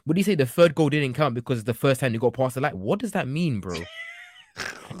he say? What did he say? The 3rd goal didn't count because it's the first time they got past the line. What does that mean, bro?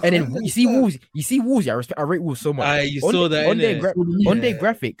 And then you see Wolves. I rate Wolves so much. You saw that on their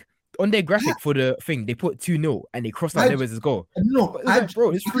graphic for the thing. They put 2-0 and they crossed out Neves' goal. No,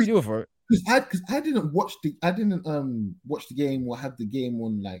 bro, it's 3-0 for it. because I didn't watch the game or have the game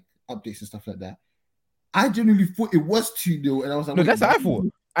on like updates and stuff like that. I genuinely thought it was 2-0, and I was like, no, that's what I thought.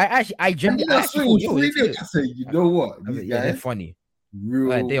 I genuinely thought, I said, you know what? These guys, they're funny.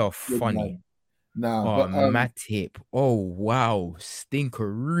 Real, they are funny. Nah, but Matip. Oh wow,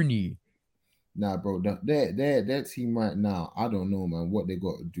 Stinker Rooney. Nah, bro, their team right now, I don't know, man, what they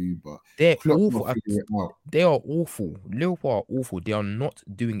got to do, but they're awful. They are awful. Liverpool are awful. They are not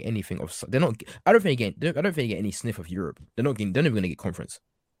doing anything of. They're not. I don't think they get any sniff of Europe. They're not even going to get conference.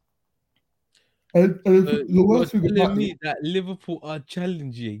 The worst thing about me that Liverpool are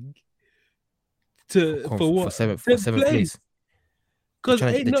challenging for seventh place. Because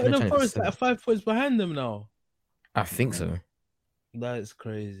ain't Nottingham Forest like 5 points behind them now. I think so. That is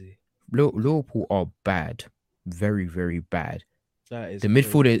crazy. Liverpool are bad, very, very bad. That is the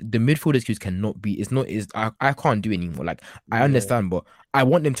midfield excuse cannot be. I can't do anymore. Like I understand, but I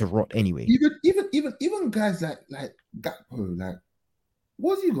want them to rot anyway. Even guys like Gakpo, like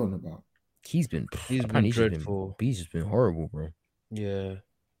what's he going about? He's been dreadful. He's just been horrible, bro. Yeah.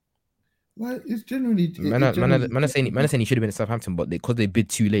 Well, it's generally man are saying he should have been at Southampton, but because they bid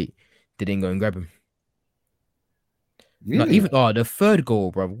too late, they didn't go and grab him. Really? The third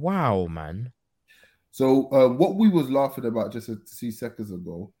goal, bro. Wow, man. So what we was laughing about just a few seconds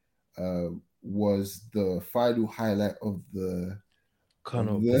ago was the final highlight of the. I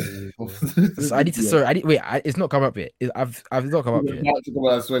need to. Sorry, wait. It's not come up yet. I've not come up yet.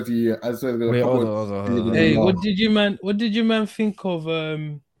 I swear to you. Wait, hold on. Hey, what did you man think of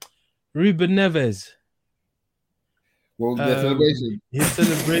Ruben Neves? What was their celebration? His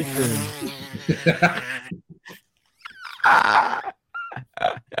celebration.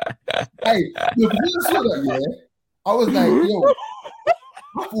 Hey, look, when I saw that, yeah, I was like, yo,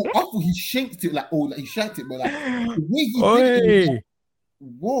 I thought he shanked it, he shanked it, but like the way he did it,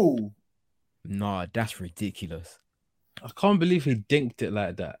 whoa. Nah, that's ridiculous. I can't believe he dinked it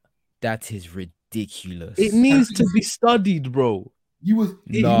like that. That is ridiculous. It needs to be studied, bro. It's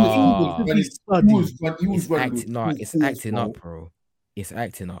acting up, bro. It's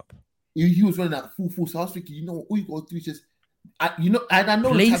acting up. He was running that full. So I was thinking, all you gotta do is just, I know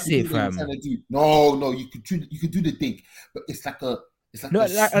place it, fam. No, you could do the dink, but it's like I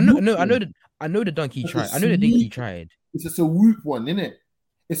know the dunk he tried. I know the dink he tried. It's just a whoop one, isn't it?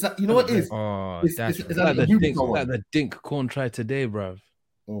 It's like, you know what it is? Oh, it's like the dink Corn tried today, bruv.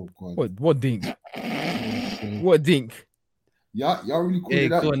 Oh god. What dink? What dink? Y'all really cool it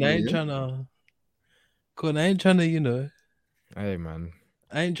out. Corn, I ain't trying to, Hey man.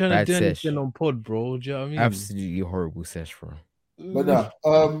 I ain't trying to do anything on pod, bro. Do you know what I mean? Absolutely horrible sesh, bro. But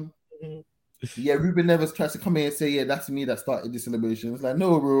Ruben Neves tries to come in and say, yeah, that's me that started this celebration. It's like,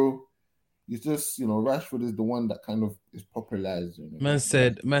 no, bro. It's just, Rashford is the one that kind of is popularized. Man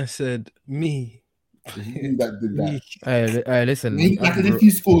said, me. That did that. Hey, listen.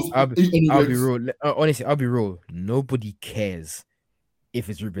 I'll be real. Honestly, I'll be real. Nobody cares if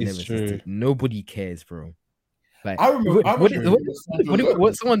it's Ruben Neves. Nobody cares, bro. Like, I remember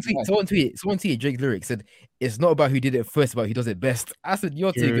what someone tweeted. Drake's lyric said, "It's not about who did it first, about who does it best." I said,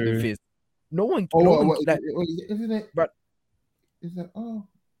 "You're taking the piss." No one. Isn't it? But is that?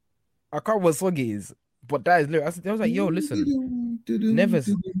 I can't remember what song it is, but that is lyric. I was like, "Yo, listen,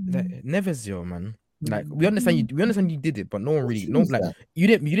 Neves, yo, man. Like, we understand you did it, but no one really, you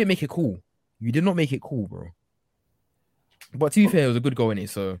didn't make it cool. You did not make it cool, bro. But to be fair, it was a good goal in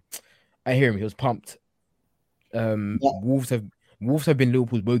it, so I hear him. He was pumped. Wolves have been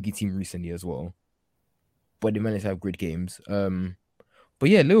Liverpool's bogey team recently as well, but they managed to have great games. But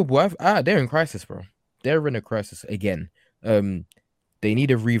yeah, Liverpool, they're in crisis, bro. They're in a crisis again. They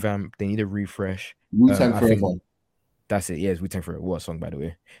need a revamp. They need a refresh. Wu-Tang Forever. That's it. Yeah, it's Wu-Tang Forever. What a song, by the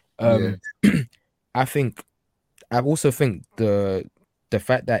way. I also think the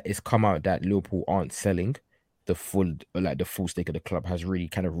fact that it's come out that Liverpool aren't selling the full stake of the club has really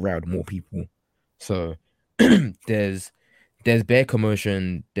kind of riled more people. So there's bare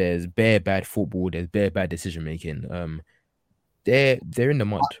commotion, there's bare bad football, there's bare bad decision making. They're in the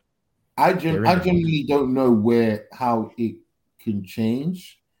mud. I genuinely don't know how it can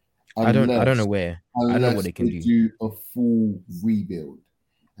change. I don't know where. I don't know what they can do a full rebuild.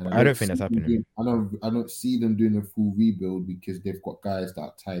 And I don't think that's happening. I don't see them doing a full rebuild because they've got guys that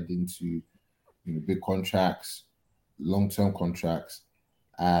are tied into big contracts, long-term contracts,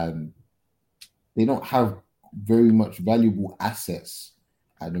 and they don't have very much valuable assets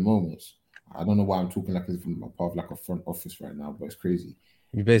at the moment. I don't know why I'm talking like it's from a part of like a front office right now, but it's crazy.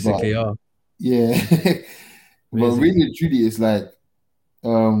 You basically are. Yeah. But really and truly, it's like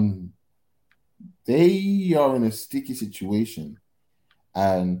they are in a sticky situation.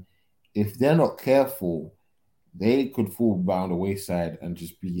 And if they're not careful, they could fall around the wayside and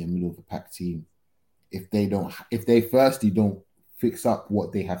just be a middle of the pack team. If they firstly don't fix up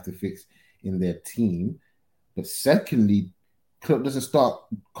what they have to fix in their team, but secondly, Klopp doesn't start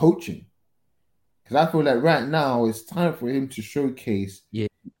coaching. Because I feel like right now it's time for him to showcase, his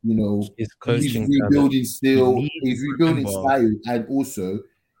coaching. He's rebuilding still. He's rebuilding style, and also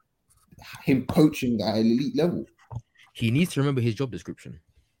him coaching at an elite level. He needs to remember his job description.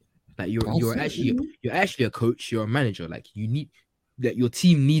 Like you're actually a coach. You're a manager. Like you need that. Your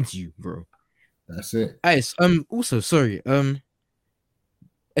team needs you, bro. That's it. Guys, also sorry.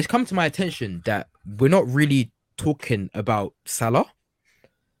 It's come to my attention that we're not really talking about Salah.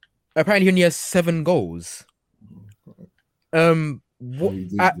 Apparently, he only has 7 goals. It's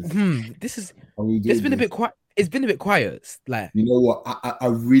been a bit quiet. It's been a bit quiet. Like, you know what?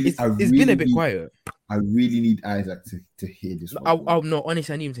 It's been a bit quiet. I really need Isaac to hear this one. I'll no,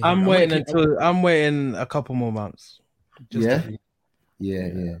 honestly, I need him to hear I'm waiting a couple more months. Yeah.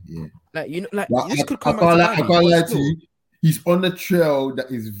 Like, you know, like this could come I can't lie to you. He's on the trail that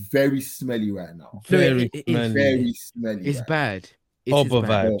is very smelly right now. Very smelly. It's bad. It's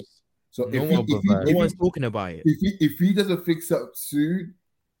bad. So no one's talking about it. If he doesn't fix up soon,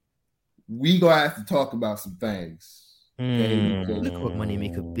 we gonna have to talk about some things. Okay? Look what money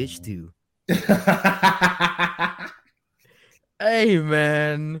make a bitch do. Hey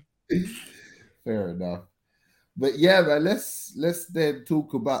man. Fair enough. But yeah, man, let's then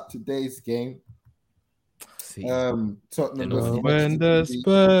talk about today's game. Tottenham when the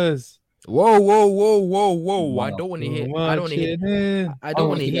Spurs. Whoa! I don't want to hear. I don't want to hear that. I don't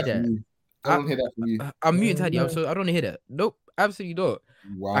want to hear that from you. I'm muting Taddy. So I don't want to hear that. Nope, absolutely not.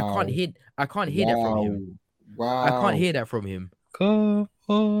 Wow. I can't hear that from him. Wow. I can't hear that from him. Come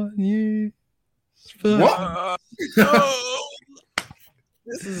on, you Spurs. What?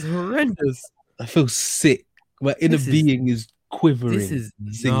 This is horrendous. I feel sick. My inner being is quivering. This is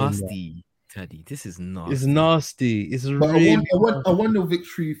nasty, Teddy. This is nasty. It's nasty. It's really. I won the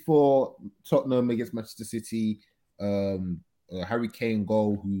victory for Tottenham against Manchester City. Harry Kane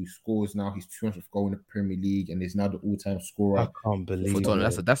goal, who scores now his 200th goal in the Premier League and is now the all-time scorer. I can't believe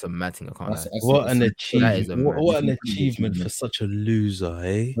it. That's a mad thing. I can't. What an achievement! What an achievement for such a loser,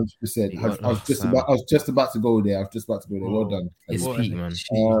 eh? 100%. I was just about to go there. Well done. It's peak, man.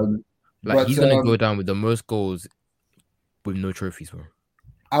 He's gonna go down with the most goals with no trophies, bro.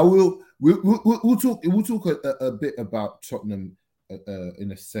 I will. We'll talk a bit about Tottenham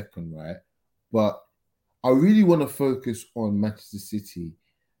in a second, right? But I really want to focus on Manchester City,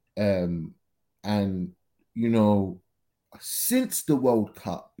 and since the World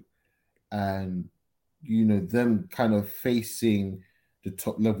Cup, and them kind of facing the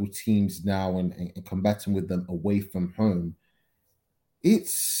top level teams now and combating with them away from home,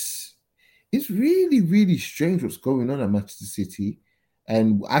 it's really, really strange what's going on at Manchester City.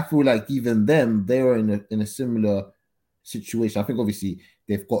 And I feel like even them, they are in a similar situation. I think obviously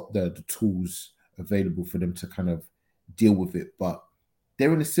they've got the tools available for them to kind of deal with it, but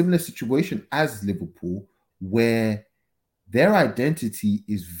they're in a similar situation as Liverpool, where their identity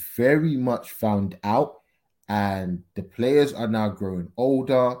is very much found out, and the players are now growing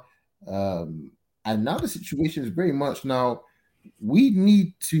older. And now the situation is very much now, we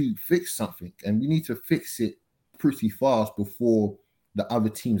need to fix something, and we need to fix it pretty fast before the other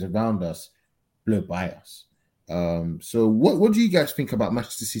teams around us blow by us. So what do you guys think about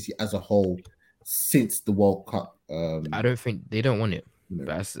Manchester City as a whole since the World Cup? I don't think they don't want it.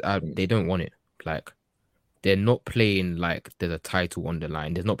 They don't want it. Like, they're not playing like there's a title on the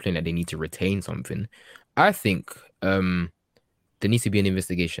line. They're not playing like they need to retain something. I think there needs to be an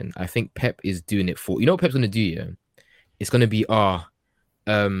investigation. I think Pep is doing it for, what Pep's gonna do, yeah? It's gonna be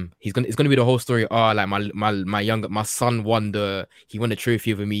it's gonna be the whole story. Like my son won the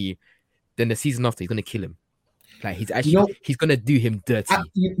trophy over me. Then the season after, he's gonna kill him. Like, he's gonna do him dirty.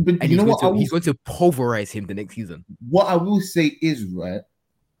 He's going to pulverize him the next season. What I will say is, right,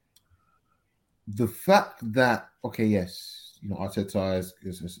 the fact that Arteta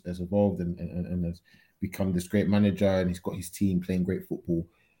has evolved and has become this great manager, and he's got his team playing great football,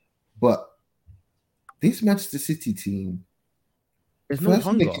 but this Manchester City team, there's no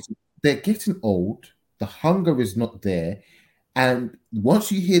hunger. They're getting old. The hunger is not there, and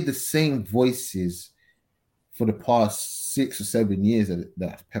once you hear the same voices for the past 6 or 7 years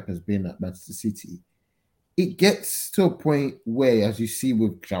that Pep has been at Manchester City, it gets to a point where, as you see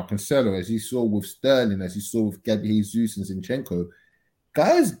with João Cancelo, as you saw with Sterling, as you saw with Gabriel Jesus and Zinchenko,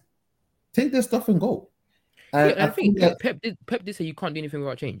 guys take their stuff and go. And I think Pep did say you can't do anything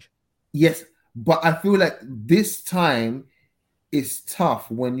without change. Yes, but I feel like this time it's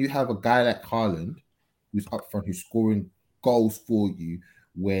tough when you have a guy like Haaland who's up front, who's scoring goals for you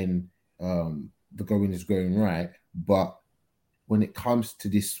when the going is going right. But when it comes to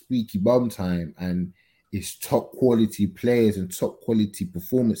this squeaky bum time and it's top quality players and top quality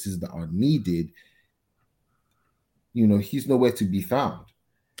performances that are needed, he's nowhere to be found.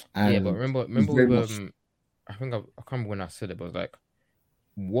 And yeah, but remember with I think I can't remember when I said it, but like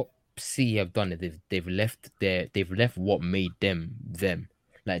what City have done is they've left what made them.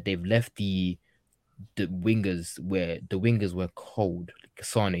 Like they've left the wingers where the wingers were cold, like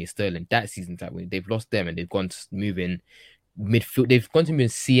Sane, Sterling, that season that way. They've lost them and they've gone to move in midfield. They've gone to move in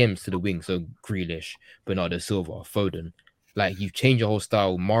CMs to the wing, so Grealish, Bernardo Silva, Foden. Like you've changed your whole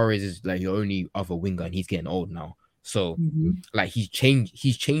style. Mahrez is like your only other winger, and he's getting old now. So like he's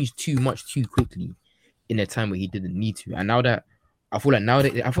changed too much too quickly in a time where he didn't need to. And I feel like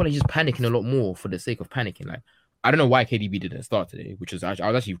he's just panicking a lot more for the sake of panicking. Like I don't know why KDB didn't start today, which was I was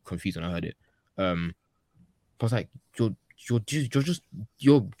actually confused when I heard it. But I was like, you're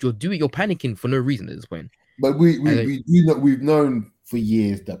panicking for no reason at this point. But we've known for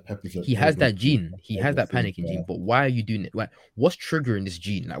years that Pep is he has that gene. He has that panicking gene. But why are you doing it? What's triggering this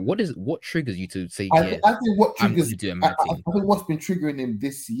gene? Like, what triggers you to say? I think what triggers. I think what's been triggering him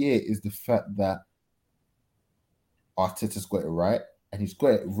this year is the fact that Arteta's got it right, and he's got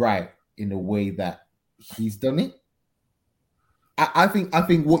it right in a way that he's done it. I think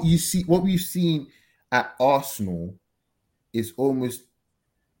what we've seen at Arsenal is almost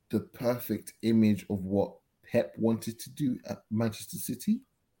the perfect image of what Pep wanted to do at Manchester City.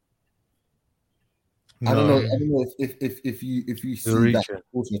 No. I don't know if you see that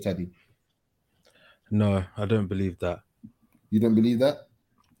also, Teddy. No, I don't believe that. You don't believe that?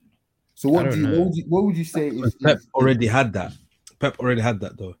 So what would you say is Pep already had that? Pep already had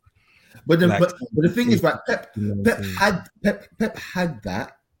that though. But the thing is, right? Pep had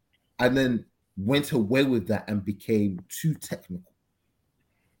that, and then went away with that and became too technical.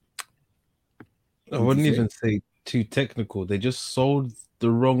 I wouldn't even say too technical. They just sold the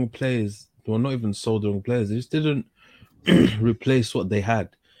wrong players. Well, not even sold the wrong players. They just didn't replace what they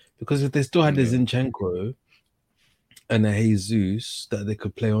had. Because if they still had a Zinchenko and a Jesus that they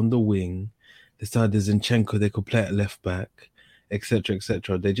could play on the wing, they still had the Zinchenko they could play at left back, etc.,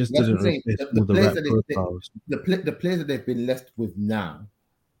 etc. They just didn't replace all the right profiles. The players that they've been left with now,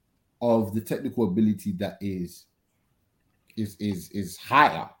 of the technical ability that is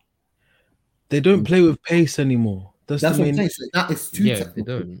higher. They don't play with pace anymore. That's the main. What I'm saying. So that is too technical.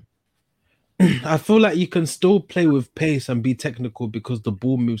 They don't. I feel like you can still play with pace and be technical because the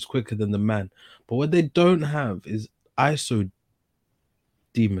ball moves quicker than the man. But what they don't have is ISO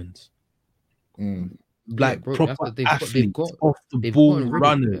demons. Like proper athletes off the ball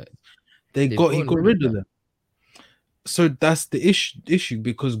runners. He got rid of them. So that's the issue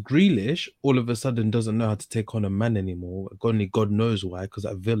because Grealish all of a sudden doesn't know how to take on a man anymore. Only God knows why, because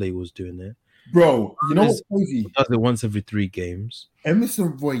at Villa he was doing it. Bro, you know what's crazy? He does it once every 3 games.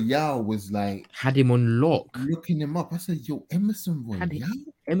 Emerson Royale was like... had him on lock. Looking him up. I said, yo, Emerson Royale?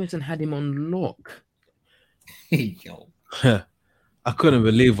 Emerson had him on lock. Hey, yo. I couldn't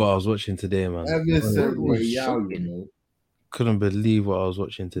believe what I was watching today, man. Emerson Royale, you know. Couldn't believe what I was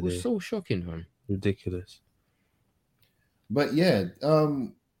watching today. It was so shocking, man. Ridiculous. But yeah,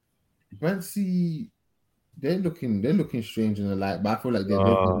 Banksy, they're looking strange in the light, but I feel like they're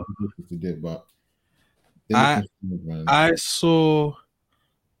looking to do it. But I saw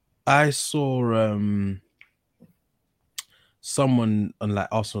someone on like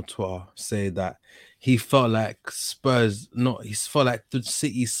Arsenal Twitter say that he felt like he felt like the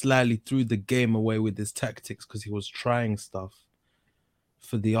City slightly threw the game away with his tactics because he was trying stuff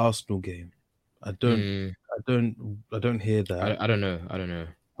for the Arsenal game. I don't hear that. I don't know.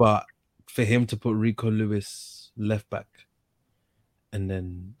 But for him to put Rico Lewis left back and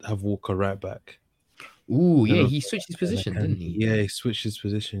then have Walker right back. Ooh, yeah, he switched his position, didn't he? Yeah, he switched his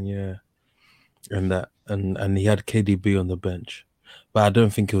position, yeah. And he had KDB on the bench. But I don't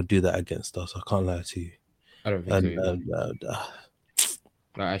think he'll do that against us. I can't lie to you. I don't think so.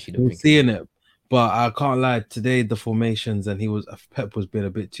 I actually don't we're think seeing it. But I can't lie. Today the formations and Pep was being a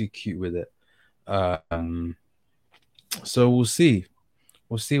bit too cute with it. So we'll see.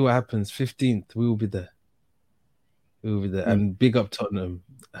 We'll see what happens. 15th, we will be there. And big up Tottenham.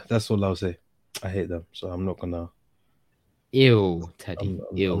 That's all I'll say. I hate them, so I'm not gonna. Ew, Teddy.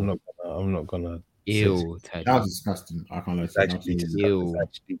 I'm not gonna. Ew, Teddy. That was disgusting. I can't lie. Actually,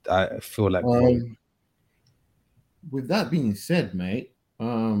 I feel like. With that being said, mate,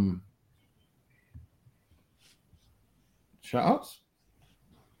 shout outs?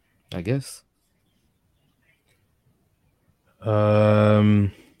 I guess.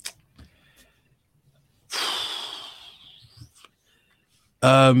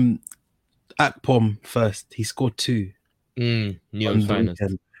 Akpom first. He scored 2. Neon's finest.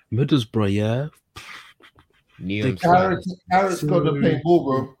 Middlesbrough, yeah. Neon's Carrick's got the playing ball,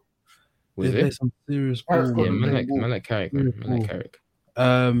 bro. They play some serious ball. Yeah, man like Carrick, man. Man like Carrick.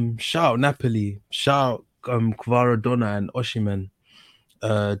 Shout out Napoli. Shout out Kvaradona and Osimhen.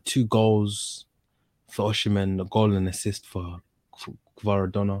 2 goals for Osimhen, a goal and assist for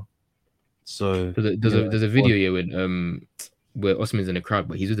Kvaradona. So there's a video here where Osimhen's in the crowd,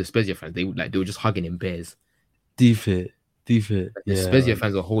 but he's with the Spezia fans. They were just hugging him bears. Deep it. The Spezia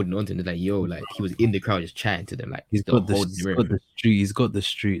fans were holding on to him. They're like, yo, like he was in the crowd just chatting to them. Like he's got the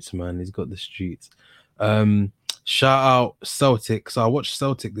streets, man. He's got the streets. Shout out Celtic. So I watched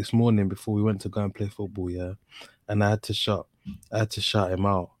Celtic this morning before we went to go and play football, yeah. And I had to shout him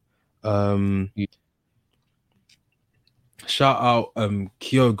out. Shout out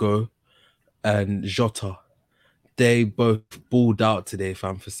Kyogo and Jota. They both balled out today,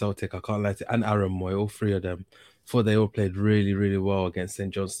 fam, for Celtic. I can't lie to you. And Aaron Moy, all 3 of them. Thought they all played really, really well against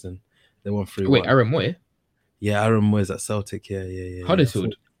St. Johnstone. They won 3-1. Wait, Aaron Moy? Yeah, Aaron Moy is at Celtic. Yeah.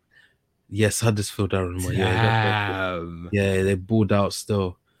 Huddersfield? Yes, Huddersfield, Aaron Moy. Yeah, they balled out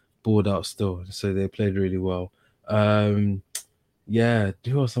still. So they played really well. Yeah,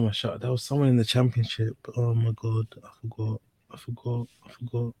 who else am I shot? There was someone in the Championship. Oh my God, I forgot.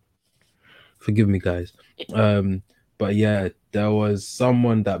 Forgive me, guys. But yeah, there was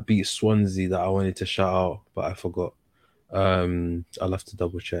someone that beat Swansea that I wanted to shout out, but I forgot. I'll have to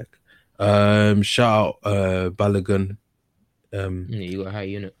double check. Shout out Balogun. You got a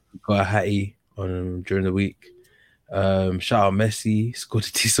hattie, innit? Got a hattie on during the week. Shout out Messi, scored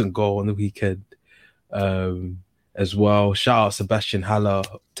a decent goal on the weekend. As well. Shout out Sebastian Haller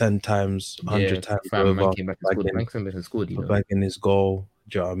 10 times, 100 times over. Bagging his goal.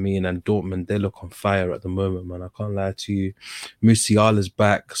 Do you know what I mean? And Dortmund, they look on fire at the moment, man. I can't lie to you. Musiala's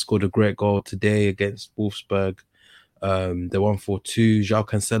back, scored a great goal today against Wolfsburg. They won 4-2. João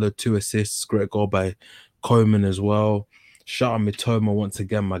Cancelo, 2 assists. Great goal by Koeman as well. Shout out Mitoma once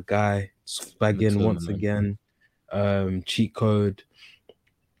again, my guy. Bagging once again. Cheat code.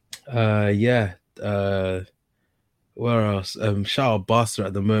 Where else? Shout out Barca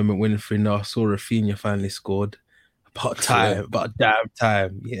at the moment, winning 3-0. I saw Rafinha finally scored. About damn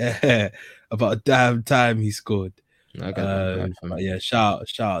time. Yeah, about damn time he scored. Yeah, shout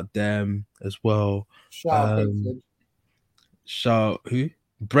out them as well. Shout who?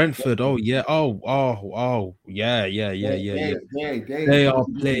 Brentford. Oh yeah. Oh yeah. They are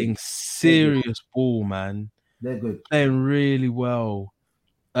playing serious ball, man. They're good. Playing really well.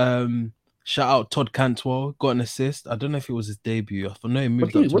 Shout out Todd Cantwell, got an assist. I don't know if it was his debut. I know he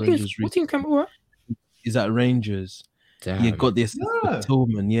moved up to Rangers. What team Cantwell? He's at Rangers. Damn. You got the assist for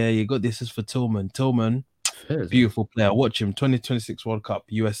Tillman. Yeah, you got the assist for Tillman. Tillman, beautiful player. Watch him. 2026 World Cup,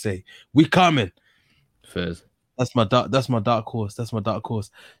 USA. We coming. Fairs. That's my dark horse.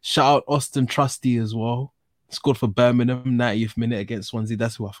 Shout out Austin Trusty as well. Scored for Birmingham, 90th minute against Swansea.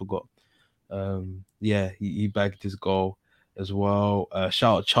 That's who I forgot. Yeah, he bagged his goal as well.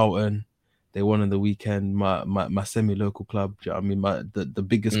 Shout out Charlton. They won on the weekend. My semi-local club. Do you know what I mean? The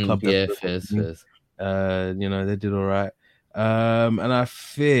biggest club. Yeah, fairs. They did all right. And I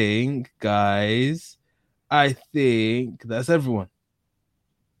think, guys, that's everyone.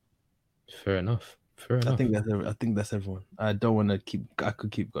 Fair enough. I think that's everyone. I don't want to keep. I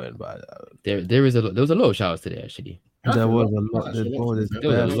could keep going, but there was a lot of shout outs today. Actually, there was a lot. There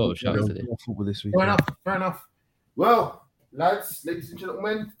was a lot of shout outs today. Football this week. Fair enough. Well, lads, ladies and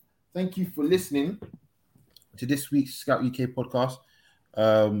gentlemen, thank you for listening to this week's Scout UK podcast.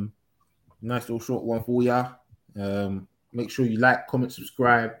 Nice little short one for ya. Make sure you like, comment,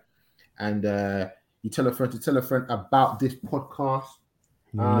 subscribe, and you tell a friend about this podcast.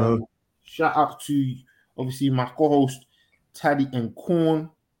 Shout out to obviously my co-host Taddy and Corn.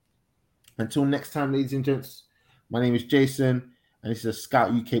 Until next time, ladies and gents, my name is Jason, and this is a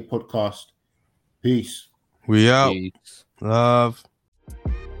Scout UK podcast. Peace. We out. Peace. Love.